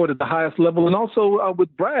that backcourt at the highest level, and also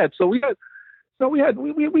with Brad. So we had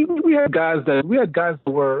guys that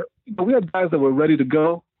were ready to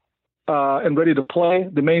go and ready to play.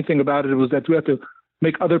 The main thing about it was that we had to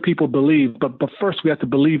make other people believe, but first we have to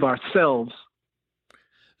believe ourselves.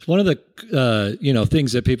 One of the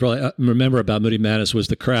things that people remember about Moody Madness was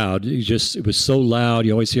the crowd. It was so loud.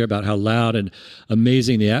 You always hear about how loud and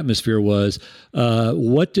amazing the atmosphere was.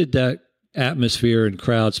 What did that atmosphere and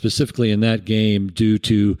crowd, specifically in that game, do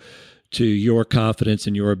to your confidence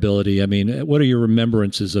and your ability? I mean, what are your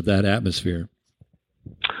remembrances of that atmosphere?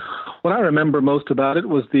 What I remember most about it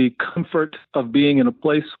was the comfort of being in a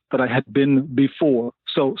place that I had been before.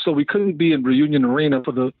 So we couldn't be in Reunion Arena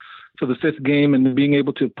for the fifth game, and being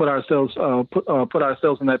able to put ourselves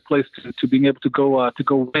in that place to being able to go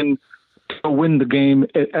win the game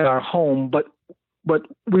at our home. But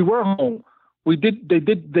we were home. They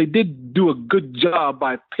did do a good job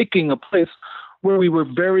by picking a place where we were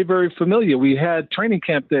very, very familiar. We had training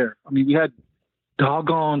camp there. I mean, we had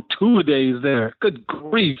doggone two-a-days there. Good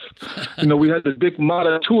grief. We had the big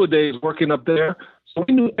Mata two-a-days working up there. So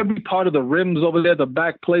we knew every part of the rims over there, the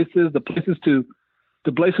back places, the places to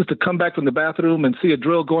come back from the bathroom and see a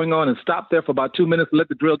drill going on and stop there for about 2 minutes, let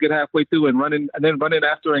the drill get halfway through and run in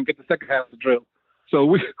after and get the second half of the drill. So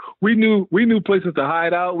we knew places to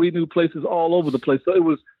hide out. We knew places all over the place. So it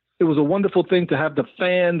was a wonderful thing to have the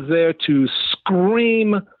fans there to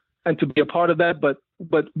scream and to be a part of that. But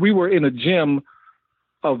we were in a gym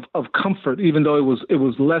of comfort, even though it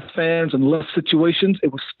was less fans and less situations.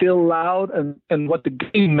 It was still loud, and what the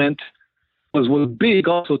game meant was big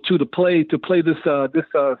also to play this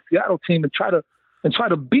Seattle team and try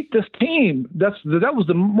to beat this team. That was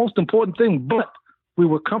the most important thing. But we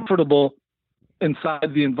were comfortable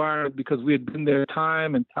inside the environment because we had been there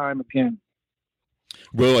time and time again.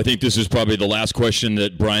 Ro, I think this is probably the last question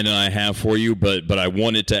that Brian and I have for you, but I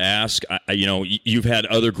wanted to ask, you've had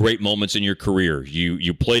other great moments in your career.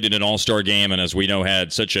 You played in an All-Star game, and as we know,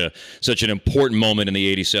 had such an important moment in the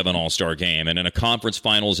 87 All-Star game, and in a conference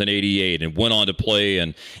finals in 88, and went on to play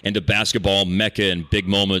and into basketball mecca and big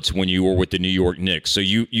moments when you were with the New York Knicks. So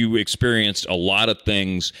you experienced a lot of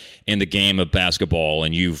things in the game of basketball,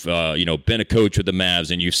 and you've been a coach with the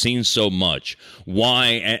Mavs, and you've seen so much. Why,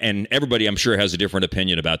 and everybody I'm sure has a different different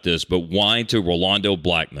opinion about this, but why to Rolando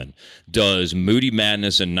Blackman does Moody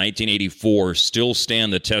Madness in 1984 still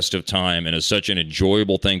stand the test of time and is such an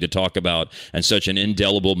enjoyable thing to talk about and such an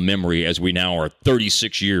indelible memory as we now are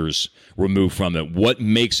 36 years removed from it? What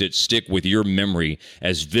makes it stick with your memory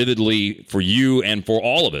as vividly for you and for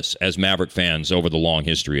all of us as Maverick fans over the long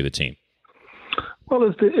history of the team? Well,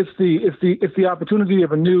 it's the opportunity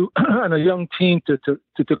of a new and a young team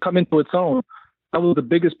to come into its own. That was the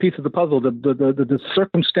biggest piece of the puzzle. The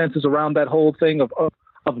circumstances around that whole thing of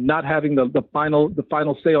not having the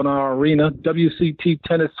final say on our arena. WCT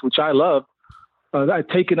tennis, which I love, I'd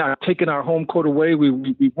taken our home court away.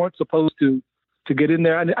 We weren't supposed to get in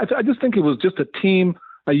there, and I just think it was just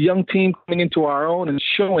a young team coming into our own and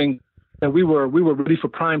showing that we were ready for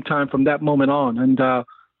prime time from that moment on. And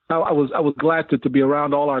I was glad to be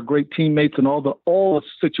around all our great teammates and all the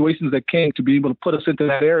situations that came to be able to put us into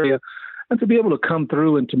that area and to be able to come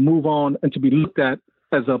through and to move on and to be looked at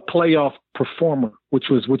as a playoff performer, which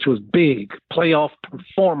was big. Playoff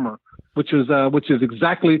performer, which is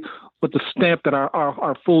exactly what the stamp that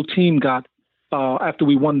our full team got after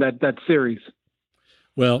we won that series.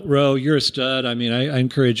 Well, Ro, you're a stud. I mean, I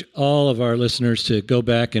encourage all of our listeners to go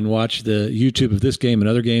back and watch the YouTube of this game and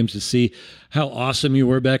other games to see how awesome you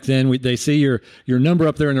were back then. They see your number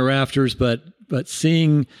up there in the rafters, but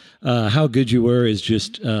seeing how good you were is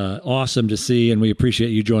just awesome to see, and we appreciate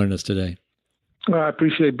you joining us today. Well, I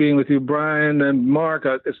appreciate being with you, Brian and Mark.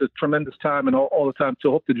 It's a tremendous time and all the time.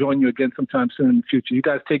 So hope to join you again sometime soon in the future. You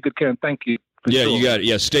guys take good care, and thank you. Yeah, sure. You got it.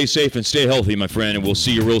 Yeah, stay safe and stay healthy, my friend, and we'll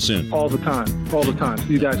see you real soon. All the time.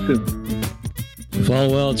 See you guys soon.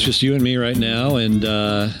 Well, it's just you and me right now, and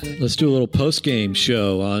let's do a little post-game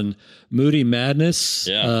show on Moody Madness.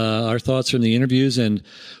 Yeah. Our thoughts from the interviews and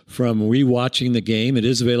from rewatching the game. It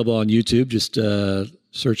is available on YouTube. Just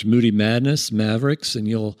search Moody Madness Mavericks, and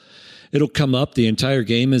it'll come up. The entire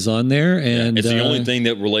game is on there, and it's the only thing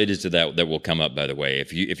that related to that will come up. By the way,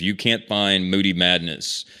 if you can't find Moody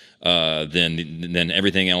Madness, then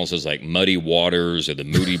everything else is like Muddy Waters or the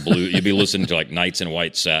Moody Blue. You'd be listening to like Knights in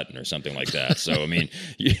White Satin or something like that. So I mean,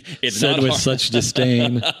 it's said not with hard. Such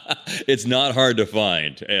disdain. It's not hard to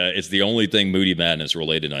find. It's the only thing Moody Madness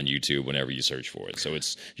related on YouTube whenever you search for it. So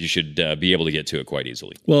you should be able to get to it quite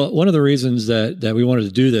easily. Well, one of the reasons that we wanted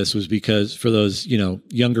to do this was because for those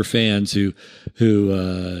younger fans who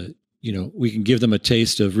we can give them a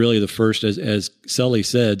taste of really the first, as Sully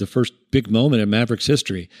said, the first big moment in Mavericks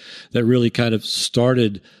history that really kind of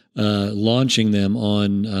started launching them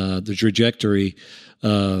on the trajectory,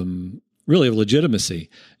 really of legitimacy.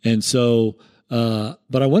 And so,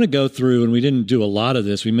 but I want to go through, and we didn't do a lot of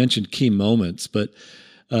this. We mentioned key moments, but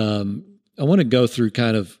I want to go through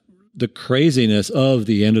kind of the craziness of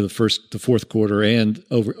the end of the fourth quarter and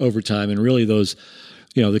overtime, and really those,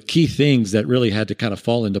 the key things that really had to kind of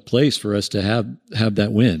fall into place for us to have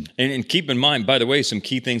that win. And keep in mind, by the way, some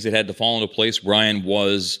key things that had to fall into place, Brian,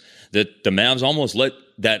 was that the Mavs almost let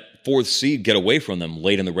that fourth seed get away from them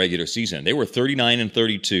late in the regular season. They were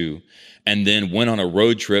 39-32 and then went on a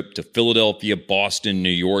road trip to Philadelphia, Boston,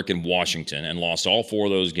 New York, and Washington and lost all four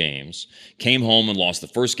of those games. Came home and lost the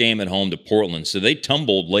first game at home to Portland. So they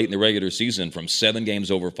tumbled late in the regular season from 7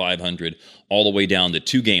 games over 500 all the way down to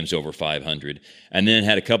 2 games over 500. And then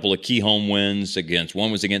had a couple of key home wins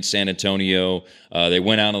one was against San Antonio. They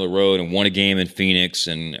went out on the road and won a game in Phoenix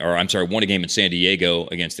won a game in San Diego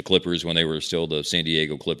against the Clippers when they were still the San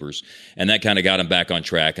Diego Clippers. And that kind of got them back on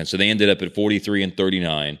track. And so they ended up at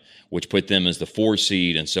 43-39, which put them as the 4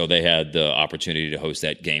 seed, and so they had the opportunity to host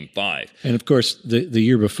that Game 5. And, of course, the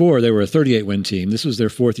year before, they were a 38-win team. This was their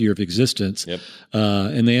 4th year of existence. Yep.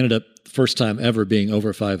 And they ended up first time ever being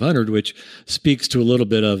over 500, which speaks to a little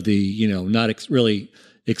bit of the, not really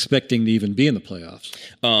expecting to even be in the playoffs.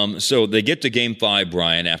 So they get to Game 5,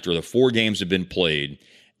 Brian, after the 4 games have been played,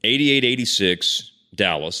 88-86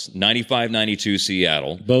 Dallas, 95-92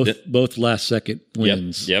 Seattle. Both last second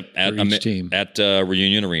wins. Yep. For each team. At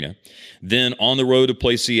Reunion Arena. Then on the road to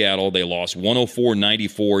play Seattle, they lost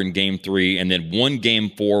 104-94 in Game 3, and then won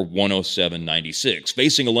Game 4, 107-96.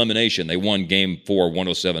 Facing elimination, they won Game 4,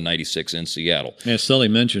 107-96 in Seattle. As Sully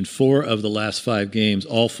mentioned, 4 of the last 5 games,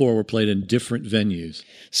 all 4 were played in different venues.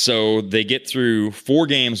 So they get through 4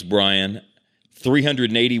 games, Brian,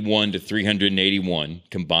 381-381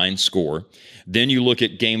 combined score. Then you look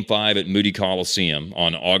at Game 5 at Moody Coliseum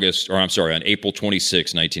on April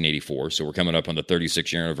 26, 1984. So we're coming up on the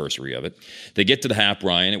 36-year anniversary of it. They get to the half,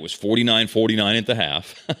 Brian. It was 49-49 at the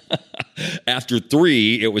half. After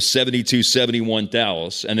 3, it was 72-71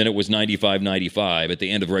 Dallas, and then it was 95-95 at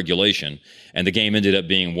the end of regulation, and the game ended up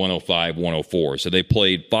being 105-104. So they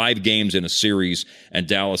played 5 games in a series, and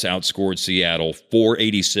Dallas outscored Seattle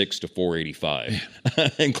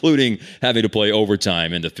 486-485, including having to play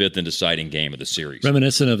overtime in the 5th and deciding game of the series.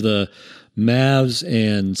 Reminiscent of the Mavs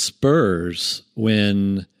and Spurs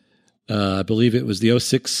when I believe it was the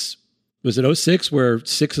 06. Was it 06 where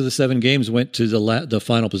 6 of the 7 games went to the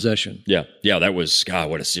final possession? Yeah, that was,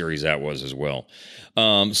 God, what a series that was as well.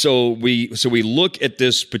 So we look at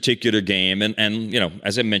this particular game, and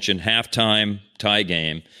as I mentioned, halftime tie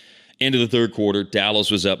game, end of the 3rd quarter,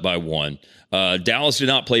 Dallas was up by 1. Dallas did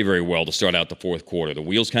not play very well to start out the 4th quarter. The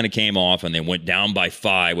wheels kind of came off, and they went down by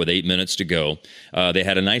 5 with 8 minutes to go. They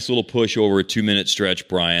had a nice little push over a 2-minute stretch,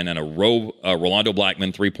 Brian, and a Rolando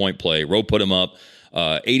Blackman 3-point play. Rowe put him up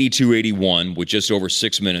 82-81 with just over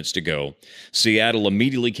 6 minutes to go. Seattle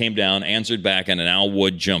immediately came down, answered back on an Al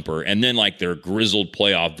Wood jumper, and then like their grizzled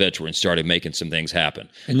playoff veterans started making some things happen.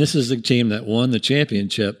 And this is the team that won the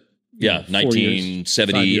championship. Yeah,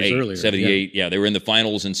 1978, 78. Yeah, they were in the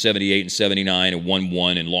finals in 78 and 79 and won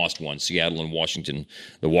 1 and lost 1. Seattle and Washington,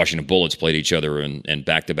 the Washington Bullets played each other in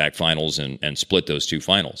back-to-back finals and split those 2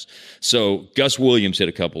 finals. So Gus Williams hit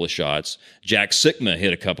a couple of shots. Jack Sikma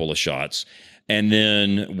hit a couple of shots. And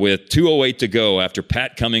then with 2:08 to go, after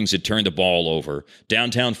Pat Cummings had turned the ball over,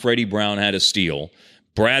 downtown Freddie Brown had a steal.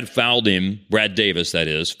 Brad fouled him, Brad Davis, that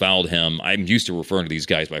is, fouled him. I'm used to referring to these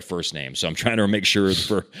guys by first name, so I'm trying to make sure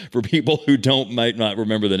for people who might not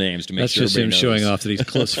remember the names to make That's sure just him knows. Showing off that he's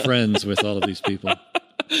close friends with all of these people.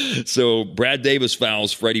 So Brad Davis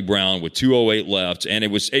fouls Freddie Brown with 2:08 left, and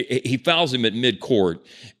he fouls him at midcourt.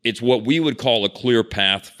 It's what we would call a clear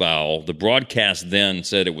path foul. The broadcast then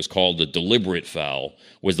said it was called a deliberate foul,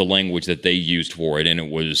 was the language that they used for it, and it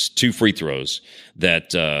was 2 free throws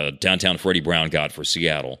that downtown Freddie Brown got for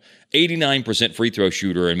Seattle. 89% free throw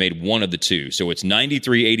shooter and made 1 of the 2. So it's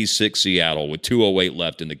 93-86 Seattle with 2:08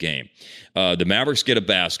 left in the game. The Mavericks get a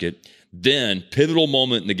basket. Then, pivotal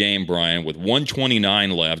moment in the game, Brian, with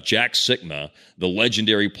 1:29 left, Jack Sikma, the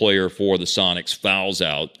legendary player for the Sonics, fouls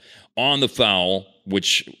out. On the foul,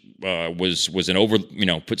 which was an over,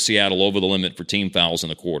 put Seattle over the limit for team fouls in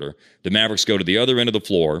the quarter. The Mavericks go to the other end of the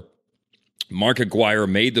floor. Mark Aguirre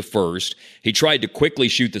made the first. He tried to quickly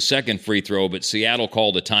shoot the second free throw, but Seattle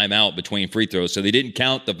called a timeout between free throws, so they didn't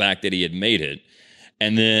count the fact that he had made it.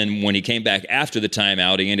 And then when he came back after the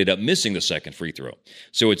timeout, he ended up missing the second free throw.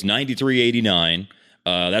 So it's 93-89.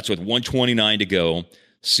 That's with 1:29 to go.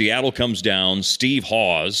 Seattle comes down. Steve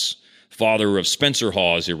Hawes, father of Spencer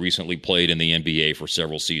Hawes, who recently played in the NBA for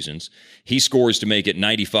several seasons, he scores to make it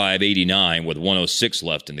 95-89 with 1:06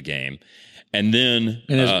 left in the game. And then...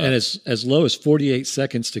 And as low as 48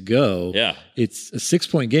 seconds to go. Yeah. It's a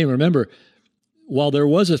 6-point game. Remember, while there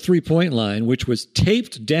was a 3-point line, which was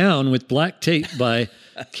taped down with black tape by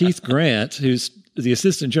Keith Grant, who's the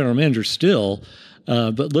assistant general manager still,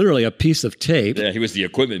 but literally a piece of tape. Yeah, he was the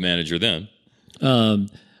equipment manager then.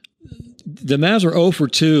 The Mavs are 0 for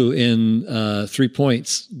 2 in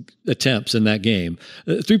 3-point attempts in that game.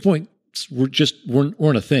 3-point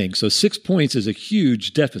weren't a thing. So 6 points is a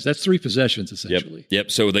huge deficit. That's 3 possessions essentially.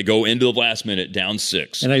 Yep. So they go into the last minute down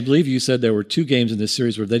 6. And I believe you said there were 2 games in this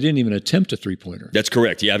series where they didn't even attempt a 3-pointer. That's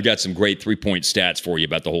correct. Yeah, I've got some great 3-point stats for you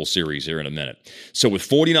about the whole series here in a minute. So with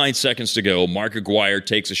 49 seconds to go, Mark Aguirre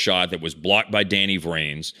takes a shot that was blocked by Danny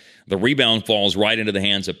Vrains. The rebound falls right into the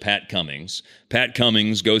hands of Pat Cummings. Pat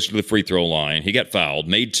Cummings goes to the free throw line. He got fouled,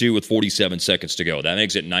 made 2 with 47 seconds to go. That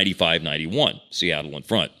makes it 95-91, Seattle in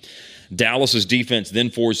front. Dallas's defense then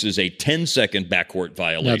forces a 10-second backcourt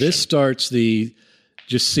violation. Now, this starts the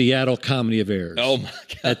just Seattle comedy of errors. Oh, my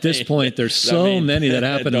God. At this point, there's so many that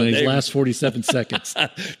happen in these last 47 seconds.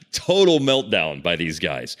 Total meltdown by these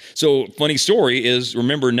guys. So, funny story is,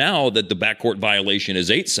 remember now that the backcourt violation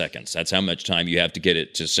is 8 seconds. That's how much time you have to get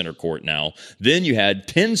it to center court now. Then you had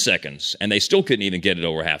 10 seconds, and they still couldn't even get it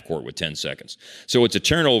over half court with 10 seconds. So, it's a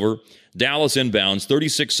turnover. Dallas inbounds,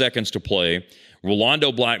 36 seconds to play.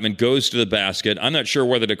 Rolando Blackman goes to the basket. I'm not sure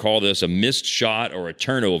whether to call this a missed shot or a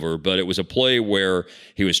turnover, but it was a play where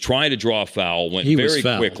he was trying to draw a foul, went very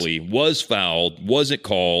quickly, was fouled, wasn't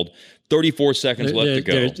called, 34 seconds left to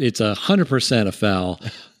go. It's 100% a foul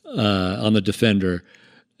on the defender,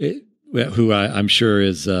 who I'm sure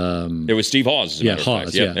is... it was Steve Hawes.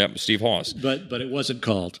 Hawes, yeah, Steve Hawes. But it wasn't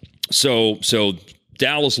called. So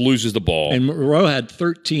Dallas loses the ball. And Moreau had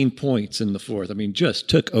 13 points in the fourth. I mean, just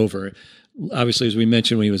took over. Obviously, as we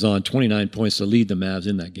mentioned when he was on, 29 points to lead the Mavs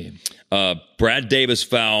in that game. Brad Davis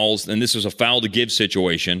fouls, and this was a foul to give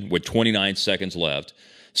situation with 29 seconds left.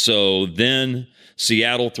 So then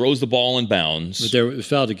Seattle throws the ball in bounds. But they're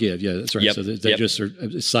foul to give. Yeah, that's right. Yep, So they just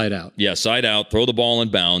are side out. Yeah, side out, throw the ball in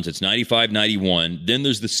bounds. It's 95-91. Then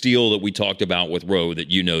there's the steal that we talked about with Rowe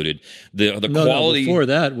that you noted. The quality. No, before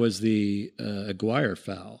that was the Aguirre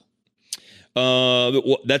foul.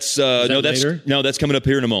 That's coming up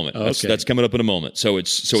here in a moment. Oh, okay. That's coming up in a moment. So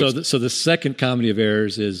the second comedy of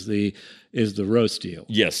errors is the Rowe steal.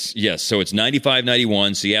 Yes. So it's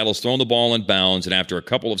 95-91. Seattle's thrown the ball in bounds, and after a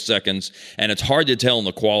couple of seconds, and it's hard to tell in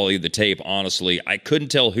the quality of the tape, honestly. I couldn't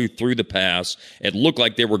tell who threw the pass. It looked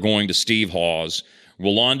like they were going to Steve Hawes.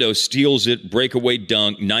 Rolando steals it, breakaway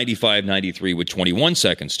dunk, 95-93 with 21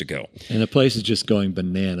 seconds to go. And the place is just going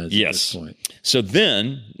bananas at this point. So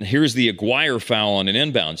then, here's the Aguirre foul on an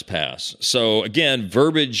inbounds pass. So again,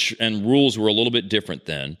 verbiage and rules were a little bit different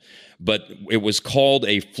then, but it was called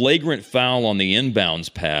a flagrant foul on the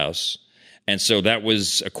inbounds pass. And so that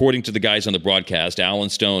was, according to the guys on the broadcast, Alan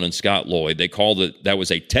Stone and Scott Lloyd, they called it, that was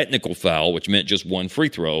a technical foul, which meant just one free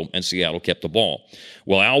throw, and Seattle kept the ball.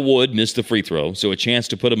 Well, Al Wood missed the free throw, so a chance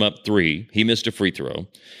to put him up 3. He missed a free throw.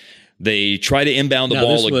 They try to inbound the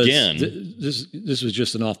ball again. This was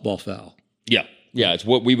just an off-ball foul. Yeah, it's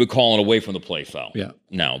what we would call an away from the play foul. Yeah.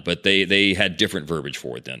 Now, but they had different verbiage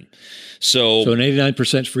for it then. So an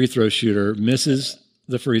 89% free throw shooter misses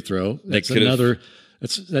the free throw.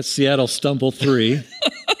 That's Seattle stumble 3.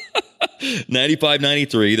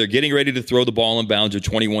 95-93. They're getting ready to throw the ball in bounds with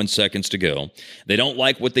 21 seconds to go. They don't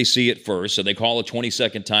like what they see at first, so they call a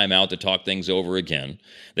 20-second timeout to talk things over again.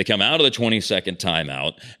 They come out of the 20-second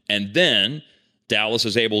timeout, and then Dallas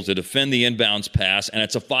is able to defend the inbounds pass, and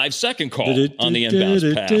it's a 5-second call on the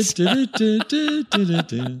inbounds pass.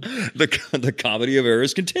 The comedy of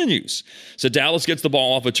errors continues. So Dallas gets the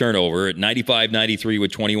ball off a turnover at 95-93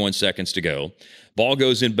 with 21 seconds to go. Ball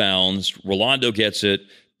goes in bounds. Rolando gets it.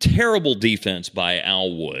 Terrible defense by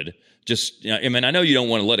Al Wood. I know you don't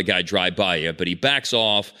want to let a guy drive by you, but he backs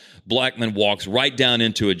off. Blackman walks right down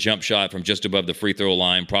into a jump shot from just above the free throw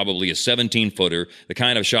line, probably a 17-footer, the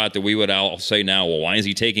kind of shot that we would all say now, well, why is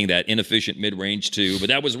he taking that inefficient mid-range too? But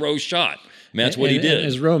that was Rowe's shot. That's what he did. And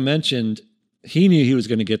as Rowe mentioned, he knew he was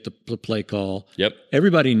going to get the play call. Yep.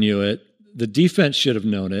 Everybody knew it. The defense should have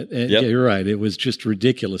known it. And yeah, you're right. It was just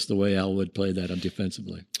ridiculous the way Al Wood played that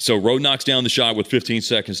defensively. So Rowe knocks down the shot with 15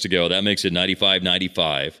 seconds to go. That makes it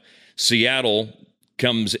 95-95. Seattle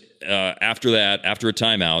comes after that, after a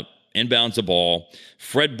timeout, inbounds the ball.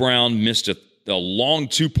 Fred Brown missed a long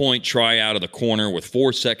 2-point try out of the corner with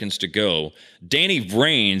 4 seconds to go. Danny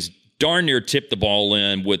Vrains darn near tipped the ball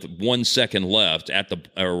in with 1 second left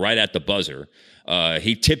right at the buzzer.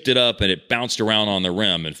 He tipped it up and it bounced around on the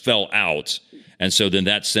rim and fell out. And so then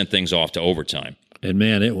that sent things off to overtime. And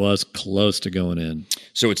man, it was close to going in.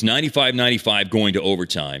 So it's 95-95 going to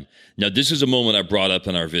overtime. Now, this is a moment I brought up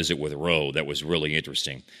in our visit with Rowe that was really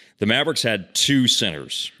interesting. The Mavericks had 2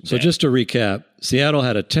 centers. So just to recap, Seattle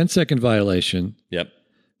had a 10-second violation. Yep.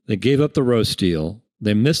 They gave up the Rowe steal.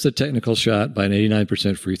 They missed the technical shot by an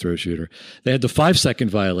 89% free throw shooter. They had the 5-second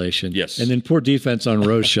violation. Yes. And then poor defense on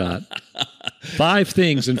Rowe's shot. 5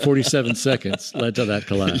 things in 47 seconds led to that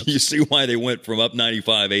collapse. You see why they went from up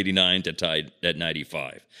 95-89 to tied at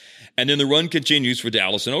 95. And then the run continues for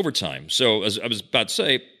Dallas in overtime. So as I was about to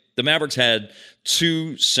say, the Mavericks had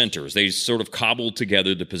 2 centers. They sort of cobbled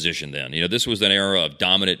together the position then. This was an era of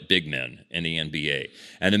dominant big men in the NBA.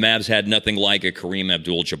 And the Mavs had nothing like a Kareem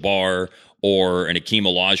Abdul-Jabbar or an Akeem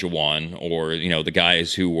Olajuwon, or the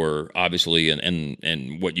guys who were obviously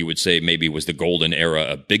in what you would say maybe was the golden era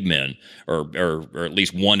of big men, or at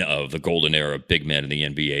least one of the golden era of big men in the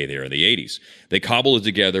NBA there in the 80s. They cobbled it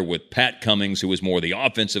together with Pat Cummings, who was more the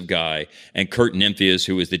offensive guy, and Kurt Nymphius,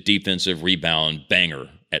 who was the defensive rebound banger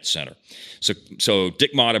at center. So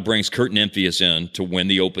Dick Motta brings Kurt Nymphius in to win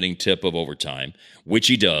the opening tip of overtime, which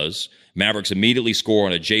he does. Mavericks immediately score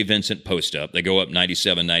on a Jay Vincent post-up. They go up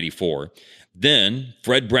 97-94. Then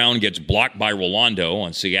Fred Brown gets blocked by Rolando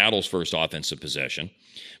on Seattle's first offensive possession.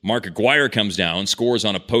 Mark Aguirre comes down, scores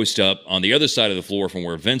on a post-up on the other side of the floor from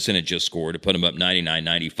where Vincent had just scored to put him up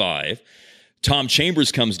 99-95. Tom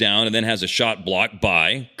Chambers comes down and then has a shot blocked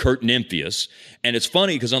by Kurt Nymphius. And it's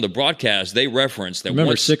funny because on the broadcast, they reference that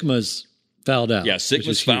Sigma's fouled out. Yeah,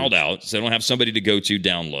 Sigma's fouled out, so they don't have somebody to go to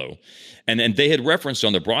down low. And they had referenced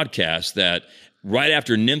on the broadcast that right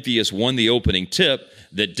after Nymphius won the opening tip,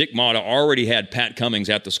 that Dick Motta already had Pat Cummings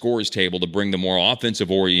at the scorer's table to bring the more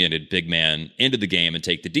offensive-oriented big man into the game and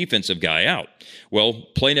take the defensive guy out. Well,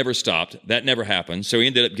 play never stopped. That never happened. So he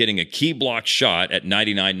ended up getting a key block shot at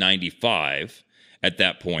 99-95 at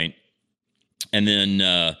that point. And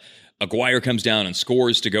then Aguirre comes down and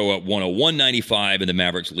scores to go up 101-95, and the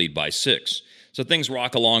Mavericks lead by 6. So things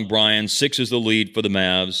rock along, Brian. 6 is the lead for the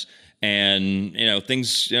Mavs. And,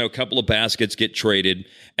 a couple of baskets get traded.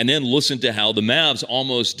 And then listen to how the Mavs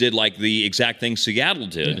almost did like the exact thing Seattle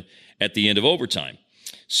did at the end of overtime.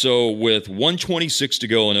 So with 1:26 to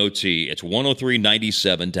go in OT, it's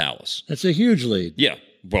 103-97 Dallas. That's a huge lead. Yeah.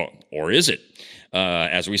 Well, or is it?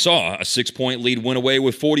 As we saw, a 6-point lead went away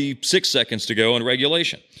with 46 seconds to go in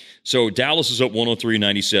regulation. So Dallas is up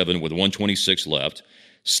 103-97 with 1:26 left.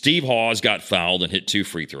 Steve Hawes got fouled and hit 2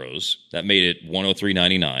 free throws. That made it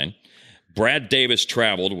 103-99. Brad Davis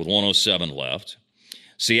traveled with 107 left.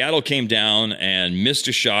 Seattle came down and missed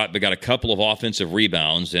a shot, but got a couple of offensive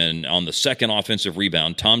rebounds. And on the second offensive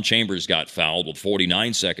rebound, Tom Chambers got fouled with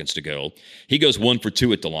 49 seconds to go. He goes 1 for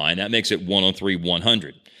 2 at the line. That makes it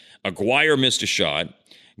 103-100. Aguirre missed a shot.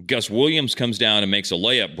 Gus Williams comes down and makes a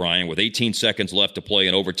layup, Brian, with 18 seconds left to play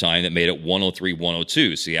in overtime. That made it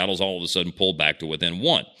 103-102. Seattle's all of a sudden pulled back to within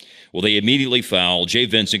 1. Well, they immediately foul. Jay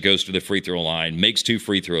Vincent goes to the free throw line, makes 2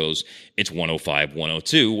 free throws. It's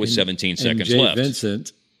 105-102 with 17 seconds Jay left.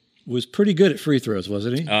 Vincent was pretty good at free throws,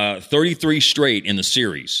 wasn't he? 33 straight in the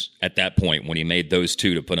series at that point when he made those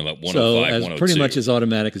 2 to put him at 105-102. So as pretty much as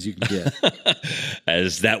automatic as you can get.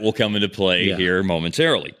 As that will come into play here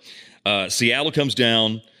momentarily. Seattle comes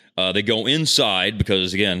down. They go inside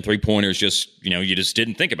because, again, three-pointers just, you just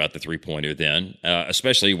didn't think about the three-pointer then,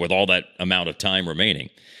 especially with all that amount of time remaining.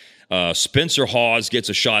 Spencer Hawes gets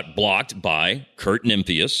a shot blocked by Kurt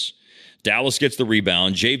Nymphius. Dallas gets the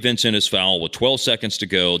rebound. Jay Vincent is fouled with 12 seconds to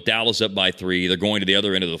go. Dallas up by 3. They're going to the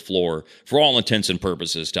other end of the floor for all intents and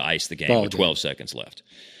purposes to ice the game with 12 seconds left.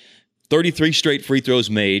 33 straight free throws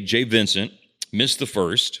made. Jay Vincent missed the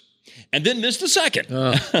first and then missed the second.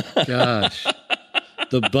 Oh, gosh.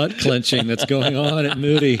 The butt clenching that's going on at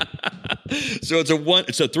Moody. So it's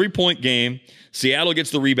a 3-point game. Seattle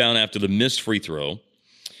gets the rebound after the missed free throw.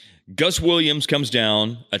 Gus Williams comes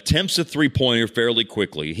down, attempts a three-pointer fairly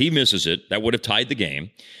quickly. He misses it. That would have tied the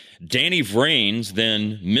game. Danny Vrains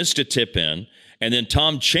then missed a tip-in, and then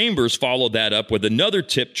Tom Chambers followed that up with another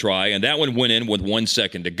tip try, and that one went in with 1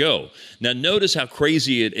 second to go. Now, notice how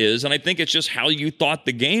crazy it is, and I think it's just how you thought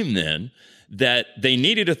the game then, that they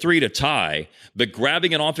needed a 3 to tie, but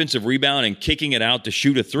grabbing an offensive rebound and kicking it out to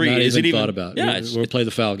shoot a 3 isn't even thought about. Yeah, we'll play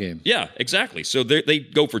the foul game. Yeah, exactly. So they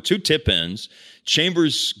go for 2 tip-ins.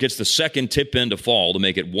 Chambers gets the second tip-in to fall to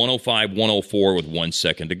make it 105-104 with 1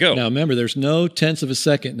 second to go. Now, remember, there's no tenths of a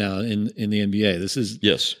second now in the NBA. This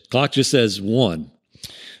is clock just says 1.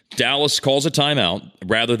 Dallas calls a timeout.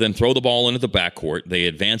 Rather than throw the ball into the backcourt, they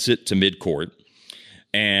advance it to midcourt.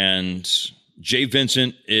 And Jay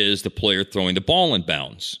Vincent is the player throwing the ball in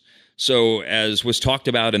bounds. So as was talked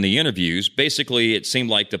about in the interviews, basically it seemed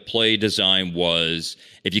like the play design was,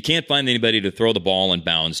 if you can't find anybody to throw the ball in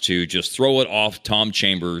bounds to, just throw it off Tom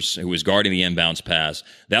Chambers, who was guarding the inbounds pass.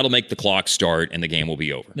 That'll make the clock start and the game will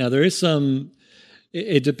be over. Now there is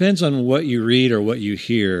it depends on what you read or what you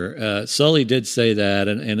hear. Sully did say that,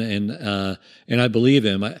 and I believe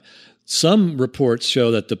him. Some reports show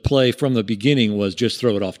that the play from the beginning was just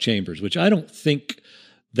throw it off Chambers, which I don't think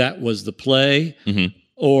that was the play. Mm-hmm.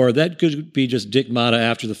 Or that could be just Dick Motta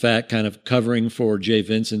after the fact, kind of covering for Jay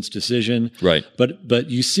Vincent's decision. Right.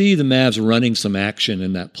 But you see the Mavs running some action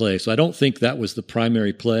in that play. So I don't think that was the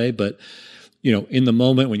primary play. But, in the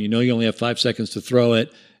moment when you only have 5 seconds to throw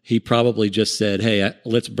it, he probably just said, hey,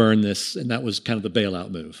 let's burn this. And that was kind of the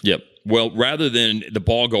bailout move. Yep. Well, rather than the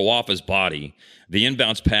ball go off his body, the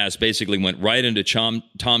inbounds pass basically went right into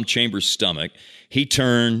Tom Chambers' stomach. He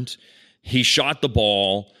turned, he shot the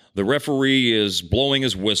ball. The referee is blowing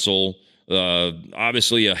his whistle.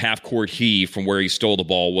 Obviously, a half-court heave from where he stole the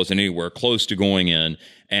ball wasn't anywhere close to going in,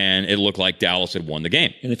 and it looked like Dallas had won the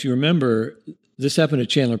game. And if you remember, this happened to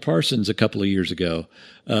Chandler Parsons a couple of years ago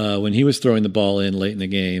when he was throwing the ball in late in the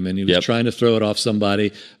game, and he was trying to throw it off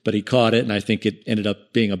somebody, but he caught it, and I think it ended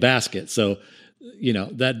up being a basket. So,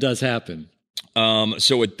 that does happen.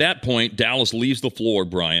 So at that point, Dallas leaves the floor,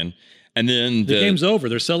 Brian. And then the game's over.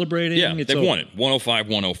 They're celebrating. Yeah, they've won it,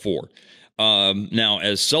 105-104. Now,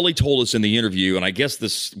 as Sully told us in the interview, and I guess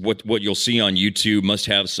this what you'll see on YouTube must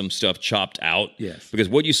have some stuff chopped out. Yes. Because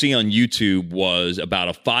what you see on YouTube was about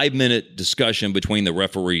a 5-minute discussion between the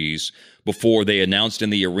referees before they announced in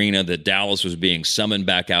the arena that Dallas was being summoned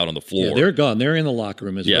back out on the floor. Yeah, they're gone. They're in the locker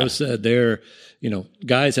room. As Rose said,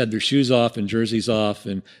 guys had their shoes off and jerseys off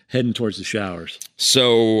and heading towards the showers.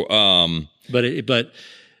 So, but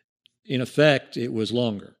in effect, it was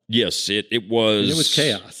longer. Yes, it was. And it was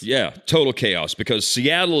chaos. Yeah, total chaos because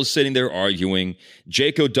Seattle is sitting there arguing.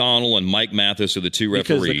 Jake O'Donnell and Mike Mathis are the two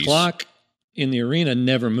referees. Because the clock in the arena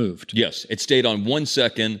never moved. Yes, it stayed on 1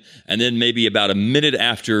 second, and then maybe about a minute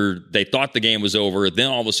after they thought the game was over, then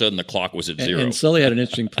all of a sudden the clock was at zero. And Sully had an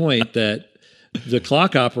interesting point that the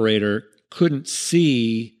clock operator couldn't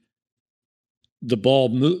see the ball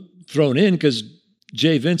thrown in because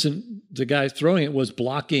Jay Vincent, the guy throwing it, was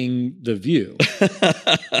blocking the view.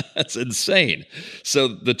 That's insane. So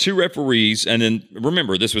the two referees, and then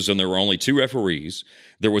remember, this was when there were only two referees.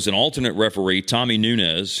 There was an alternate referee, Tommy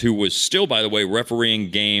Nunez, who was still, by the way,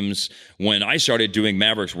 refereeing games when I started doing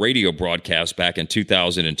Mavericks radio broadcasts back in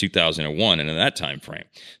 2000 and 2001, and in that time frame.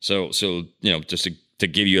 So just to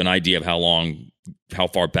give you an idea of how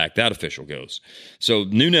far back that official goes. So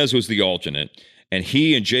Nunez was the alternate. And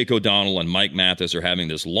he and Jake O'Donnell and Mike Mathis are having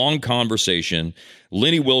this long conversation.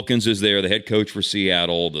 Lenny Wilkins is there, the head coach for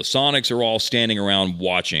Seattle. The Sonics are all standing around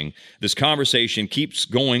watching. This conversation keeps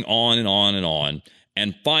going on and on and on.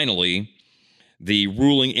 And finally, the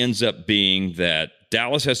ruling ends up being that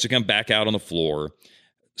Dallas has to come back out on the floor.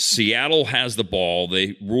 Seattle has the ball.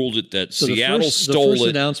 They ruled it that Seattle stole it. The first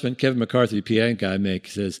announcement Kevin McCarthy, the PA guy,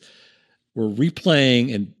 makes says, we're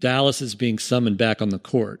replaying and Dallas is being summoned back on the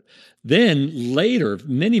court. Then later,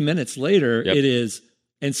 many minutes later, it is,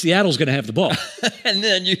 and Seattle's going to have the ball. And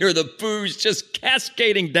then you hear the boos just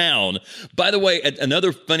cascading down. By the way,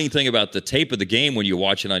 another funny thing about the tape of the game when you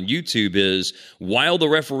watch it on YouTube is while the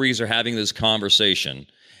referees are having this conversation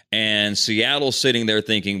and Seattle's sitting there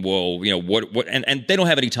thinking, well, what, and they don't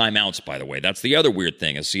have any timeouts, by the way. That's the other weird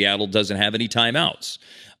thing is Seattle doesn't have any timeouts.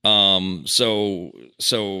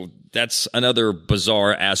 So that's another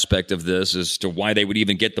bizarre aspect of this as to why they would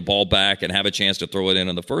even get the ball back and have a chance to throw it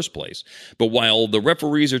in the first place. But while the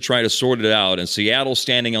referees are trying to sort it out and Seattle's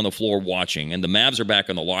standing on the floor watching and the Mavs are back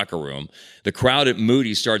in the locker room, the crowd at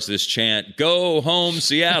Moody starts this chant, "Go home,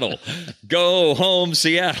 Seattle! Go home,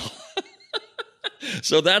 Seattle!"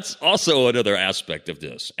 So that's also another aspect of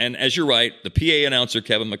this. And as you're right, the PA announcer,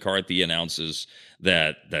 Kevin McCarthy, announces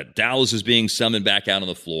that Dallas is being summoned back out on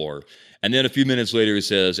the floor. And then a few minutes later, he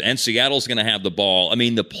says, and Seattle's going to have the ball. I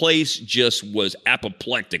mean, the place just was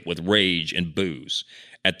apoplectic with rage and boos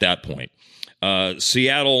at that point.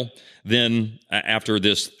 Seattle then, after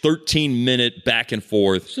this 13-minute back and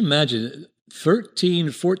forth. Just imagine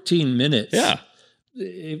 13, 14 minutes. Yeah.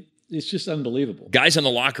 It's just unbelievable. Guys in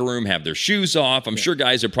the locker room have their shoes off. I'm sure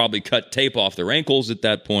guys have probably cut tape off their ankles at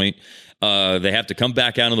that point. They have to come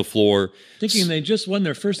back out on the floor. Thinking they just won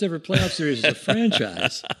their first ever playoff series as a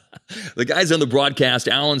franchise. The guys on the broadcast,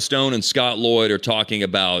 Alan Stone and Scott Lloyd, are talking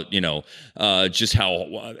about, just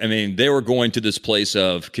how, they were going to this place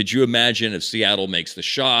of, could you imagine if Seattle makes the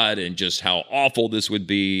shot and just how awful this would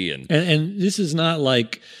be? And this is not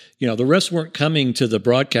like, the refs weren't coming to the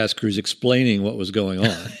broadcast crews explaining what was going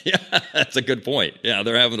on. Yeah, that's a good point. Yeah,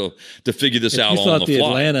 they're having to figure this out on the fly. You thought the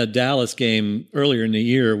Atlanta-Dallas game earlier in the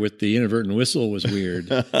year with the inadvertent whistle was weird.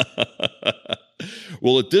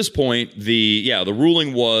 Well, at this point, the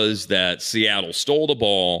ruling was that Seattle stole the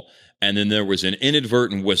ball, and then there was an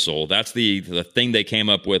inadvertent whistle. That's the thing they came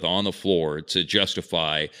up with on the floor to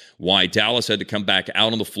justify why Dallas had to come back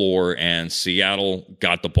out on the floor and Seattle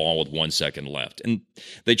got the ball with 1 second left. And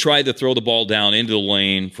they tried to throw the ball down into the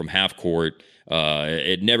lane from half court.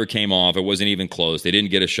 It never came off. It wasn't even close. They didn't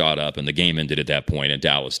get a shot up, and the game ended at that point, and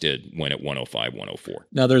Dallas did win at 105-104.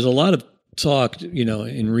 Now, there's a lot of talk,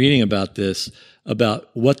 in reading about this, about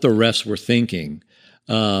what the refs were thinking.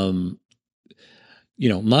 Monty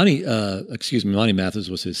Mathis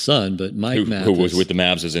was his son, but Mike Mathis, who was with the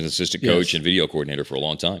Mavs as an assistant coach and video coordinator for a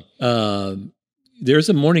long time. There's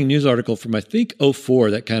a morning news article from, I think,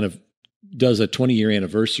 2004 that kind of does a 20-year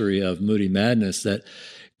anniversary of Moody Madness that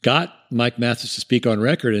got Mike Mathis to speak on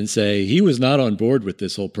record and say he was not on board with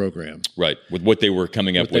this whole program. Right, with what they were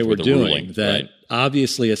coming up with the ruling. That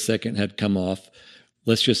obviously a second had come off.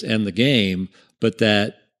 Let's just end the game. But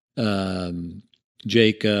that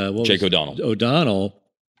Jake O'Donnell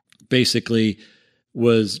basically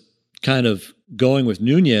was kind of going with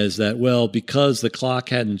Nunez that, well, because the clock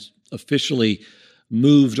hadn't officially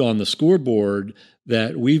moved on the scoreboard,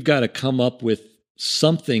 that we've got to come up with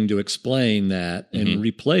something to explain that and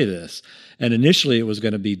replay this. And initially it was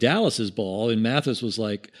going to be Dallas's ball, and Mathis was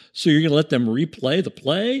like, so you're going to let them replay the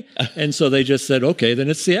play? And so they just said, okay, then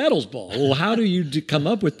it's Seattle's ball. Well, how do you come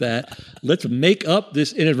up with that? Let's make up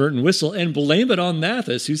this inadvertent whistle and blame it on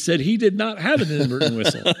Mathis, who said he did not have an inadvertent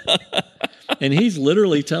whistle. And he's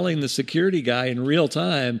literally telling the security guy in real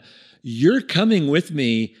time, you're coming with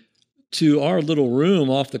me to our little room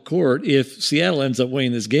off the court if Seattle ends up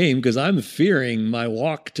winning this game, because I'm fearing my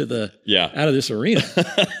walk to out of this arena.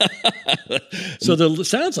 So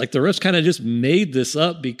sounds like the refs kind of just made this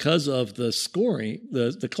up because of the scoring,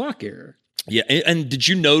 the clock error. Yeah, and did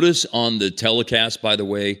you notice on the telecast, by the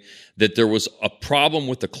way, that there was a problem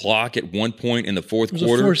with the clock at one point in the fourth quarter?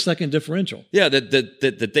 It was a 4-second differential. Yeah,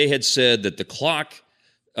 that they had said that the clock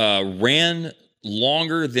ran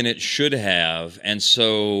longer than it should have, and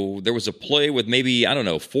so there was a play with maybe, I don't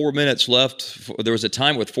know, 4 minutes left. There was a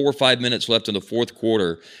time with 4 or 5 minutes left in the fourth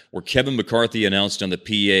quarter where Kevin McCarthy announced on the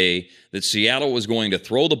PA that Seattle was going to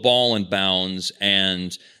throw the ball in bounds,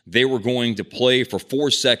 and they were going to play for 4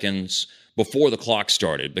 seconds before the clock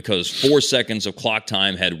started because 4 seconds of clock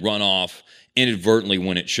time had run off inadvertently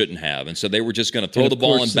when it shouldn't have. And so they were just going to throw the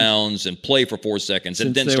ball in bounds and play for 4 seconds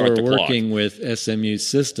and then start the clock. Since they were working with SMU's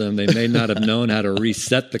system, they may not have known how to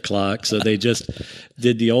reset the clock, so they just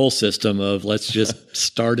did the old system of let's just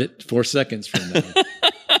start it 4 seconds from now.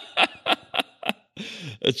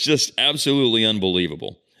 It's just absolutely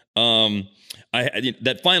unbelievable.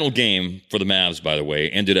 That final game for the Mavs, by the way,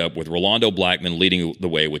 ended up with Rolando Blackman leading the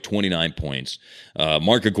way with 29 points.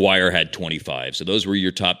 Mark Aguirre had 25. So those were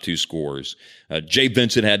your top two scorers. Jay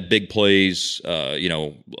Vincent had big plays,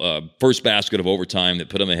 first basket of overtime that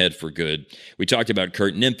put him ahead for good. We talked about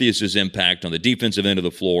Kurt Nymphius' impact on the defensive end of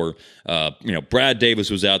the floor. Brad Davis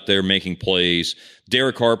was out there making plays.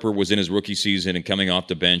 Derek Harper was in his rookie season and coming off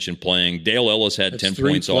the bench and playing. Dale Ellis had 10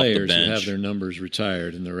 points off the bench. 3 players who have their numbers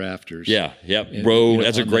retired in the rafters. Yeah. Rowe,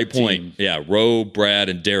 that's a great point. Yeah, Rowe, Brad,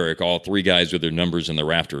 and Derek, all 3 guys with their numbers in the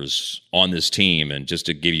rafters on this team. And just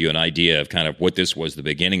to give you an idea of kind of what this was the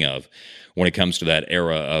beginning of when it comes to that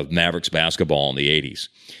era of Mavericks basketball in the 80s.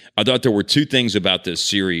 I thought there were 2 things about this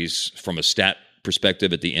series from a stat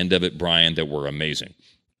perspective at the end of it, Brian, that were amazing.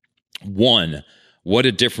 One, what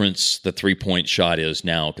a difference the 3-point shot is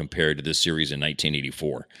now compared to this series in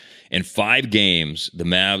 1984. In 5 games, the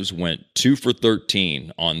Mavs went 2 for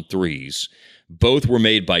 13 on threes. Both were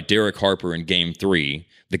made by Derek Harper in Game 3,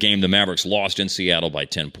 the game the Mavericks lost in Seattle by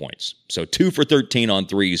 10 points. So 2 for 13 on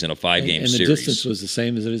threes in a 5-game series. And the distance was the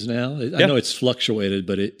same as it is now? I know it's fluctuated,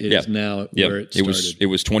 but it is now where it started. It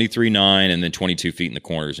was 23-9 and then 22 feet in the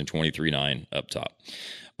corners and 23-9 up top.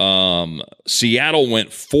 Seattle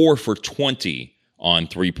went 4 for 20 on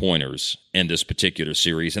 3-pointers in this particular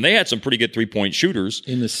series. And they had some pretty good 3-point shooters.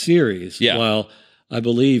 In the series. Yeah. While I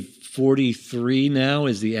believe 43 now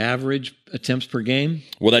is the average attempts per game.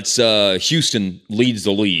 Well, that's Houston leads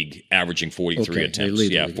the league, averaging 43 attempts.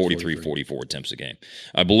 Yeah, 44 attempts a game.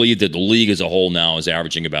 I believe that the league as a whole now is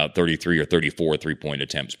averaging about 33 or 34 3-point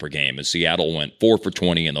attempts per game. And Seattle went 4 for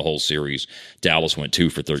 20 in the whole series. Dallas went 2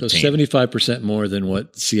 for 13. So 75% more than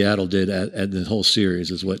what Seattle did at the whole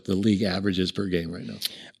series is what the league averages per game right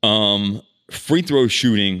now. Free throw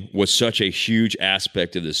shooting was such a huge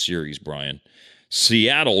aspect of this series, Brian.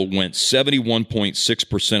 Seattle went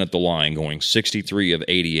 71.6% at the line, going 63 of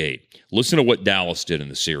 88. Listen to what Dallas did in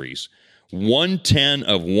the series. 110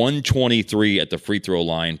 of 123 at the free throw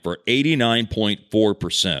line for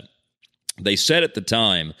 89.4%. They set at the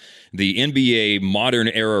time the NBA modern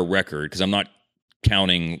era record, because I'm not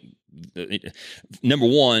counting, number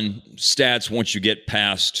one, stats once you get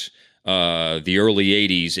past the early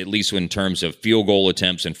 80s, at least in terms of field goal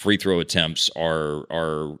attempts and free throw attempts, are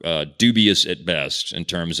dubious at best in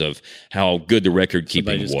terms of how good the record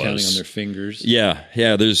keeping was. Counting on their fingers. Yeah.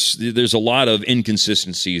 There's a lot of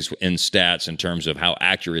inconsistencies in stats in terms of how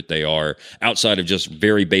accurate they are, outside of just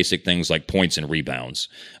very basic things like points and rebounds.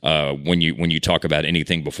 When you talk about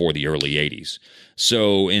anything before the early 80s,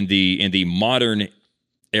 so in the modern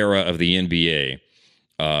era of the NBA.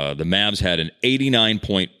 The Mavs had an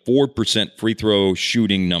 89.4% free throw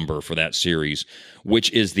shooting number for that series,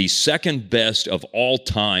 which is the second best of all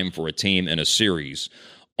time for a team in a series,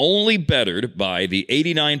 only bettered by the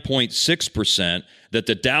 89.6% that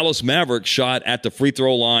the Dallas Mavericks shot at the free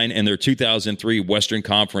throw line in their 2003 Western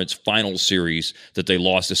Conference Finals series that they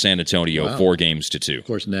lost to San Antonio 4-2. Of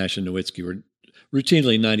course, Nash and Nowitzki were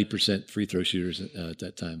routinely 90% free throw shooters at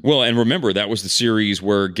that time. Well, and remember, that was the series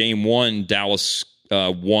where Game 1, Dallas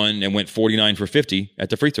won and went 49 for 50 at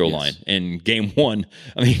the free throw line. In Game 1,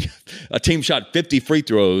 I mean, a team shot 50 free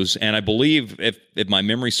throws, and I believe, if my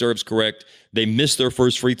memory serves correct, they missed their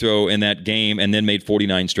first free throw in that game and then made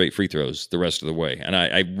 49 straight free throws the rest of the way. And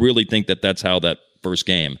I really think that that's how that first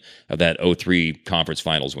game of that 03 conference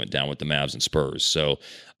finals went down with the Mavs and Spurs. So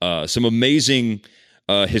some amazing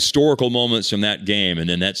historical moments from that game, and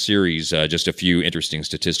then that series, just a few interesting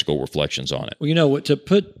statistical reflections on it. Well, to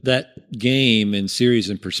put that game and series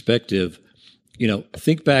in perspective,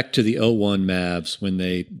 think back to the 01 Mavs when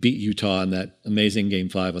they beat Utah in that amazing Game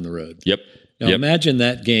 5 on the road. Yep. Imagine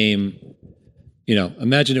that game,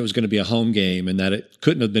 imagine it was going to be a home game and that it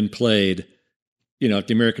couldn't have been played at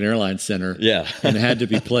the American Airlines Center, yeah, and had to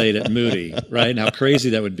be played at Moody, right? And how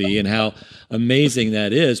crazy that would be, and how amazing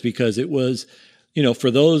that is, because it was,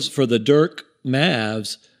 for the Dirk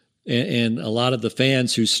Mavs and a lot of the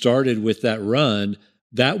fans who started with that run,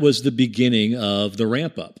 that was the beginning of the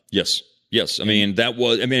ramp up. Yes. I mean,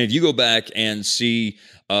 if you go back and see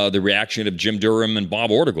the reaction of Jim Durham and Bob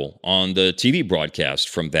Ortigal on the TV broadcast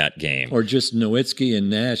from that game, or just Nowitzki and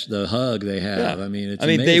Nash, the hug they have. Yeah. It's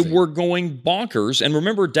amazing. They were going bonkers. And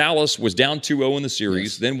remember, Dallas was down 2-0 in the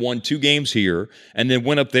series, then won 2 games here, and then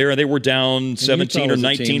went up there and they were down 17 or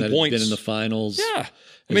 19 points. Been in the finals. Yeah.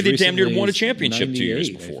 They damn near won a championship 2 years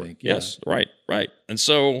before. Yes, right. And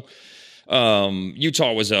so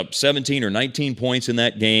Utah was up 17 or 19 points in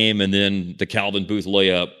that game, and then the Calvin Booth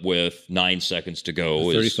layup with 9 seconds to go.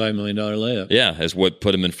 $35 million layup. Yeah, is what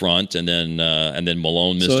put him in front, and then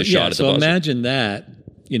Malone missed a shot at the buzzer. So imagine that,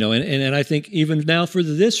 and I think even now for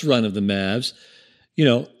this run of the Mavs,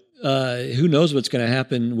 who knows what's going to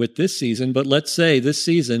happen with this season, but let's say this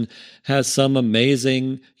season has some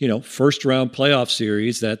amazing, first round playoff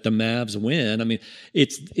series that the Mavs win. I mean,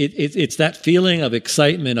 it's that feeling of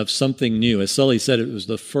excitement of something new. As Sully said, it was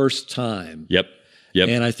the first time. Yep.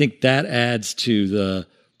 And I think that adds to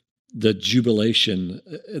the jubilation,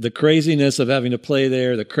 the craziness of having to play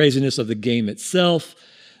there, the craziness of the game itself,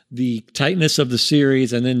 the tightness of the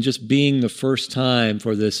series, and then just being the first time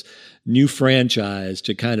for this new franchise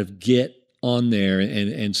to kind of get on there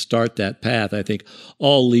and start that path, I think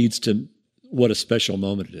all leads to what a special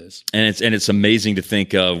moment it is. And it's amazing to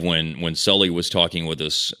think of when Sully was talking with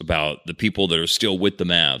us about the people that are still with the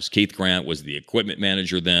Mavs. Keith Grant was the equipment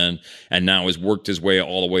manager then, and now has worked his way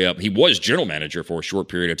all the way up. He was general manager for a short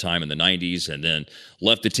period of time in the 90s, and then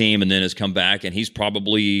left the team, and then has come back, and he's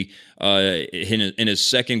probably in his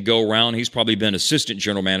second go round, he's probably been assistant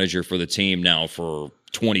general manager for the team now for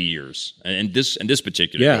 20 years. And this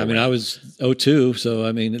particular I mean, I was 02, so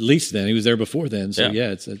I mean, at least then he was there before then. So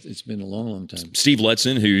it's been a long time. Steve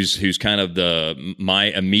Letson, who's kind of my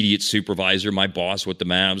immediate supervisor, my boss with the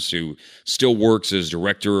Mavs, who still works as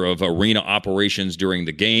director of arena operations during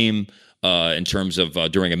the game. In terms of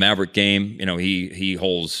during a Maverick game, he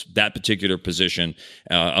holds that particular position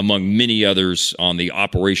among many others on the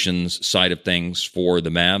operations side of things for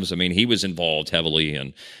the Mavs. I mean, he was involved heavily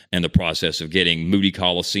in the process of getting Moody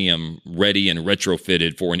Coliseum ready and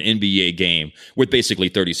retrofitted for an NBA game with basically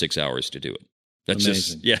 36 hours to do it. That's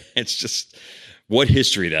amazing. It's just what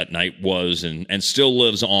history that night was and still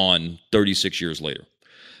lives on 36 years later.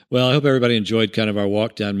 Well, I hope everybody enjoyed kind of our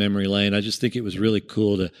walk down memory lane. I just think it was really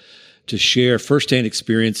cool to share firsthand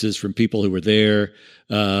experiences from people who were there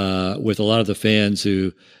with a lot of the fans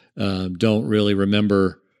who don't really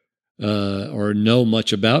remember or know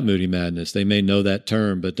much about Moody Madness. They may know that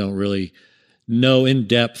term, but don't really know in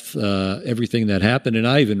depth everything that happened. And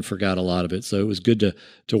I even forgot a lot of it. So it was good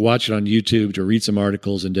to watch it on YouTube, to read some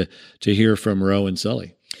articles, and to hear from Roe and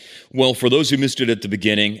Sully. Well, for those who missed it at the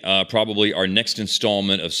beginning, probably our next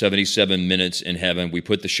installment of 77 Minutes in Heaven, we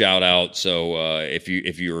put the shout out. So if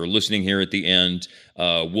you're listening here at the end,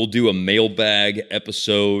 we'll do a mailbag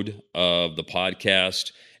episode of the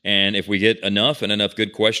podcast. And if we get enough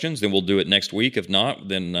good questions, then we'll do it next week. If not,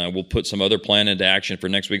 then we'll put some other plan into action for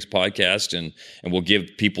next week's podcast, and we'll give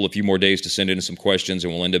people a few more days to send in some questions,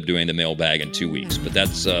 and we'll end up doing the mailbag in 2 weeks. But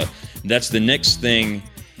that's the next thing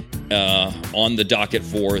on the docket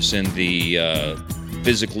for us in the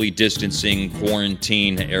physically distancing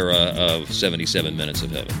quarantine era of 77 Minutes of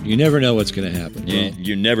Heaven. You never know what's going to happen.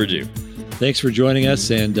 You never do. Thanks for joining us,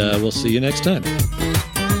 and we'll see you next time.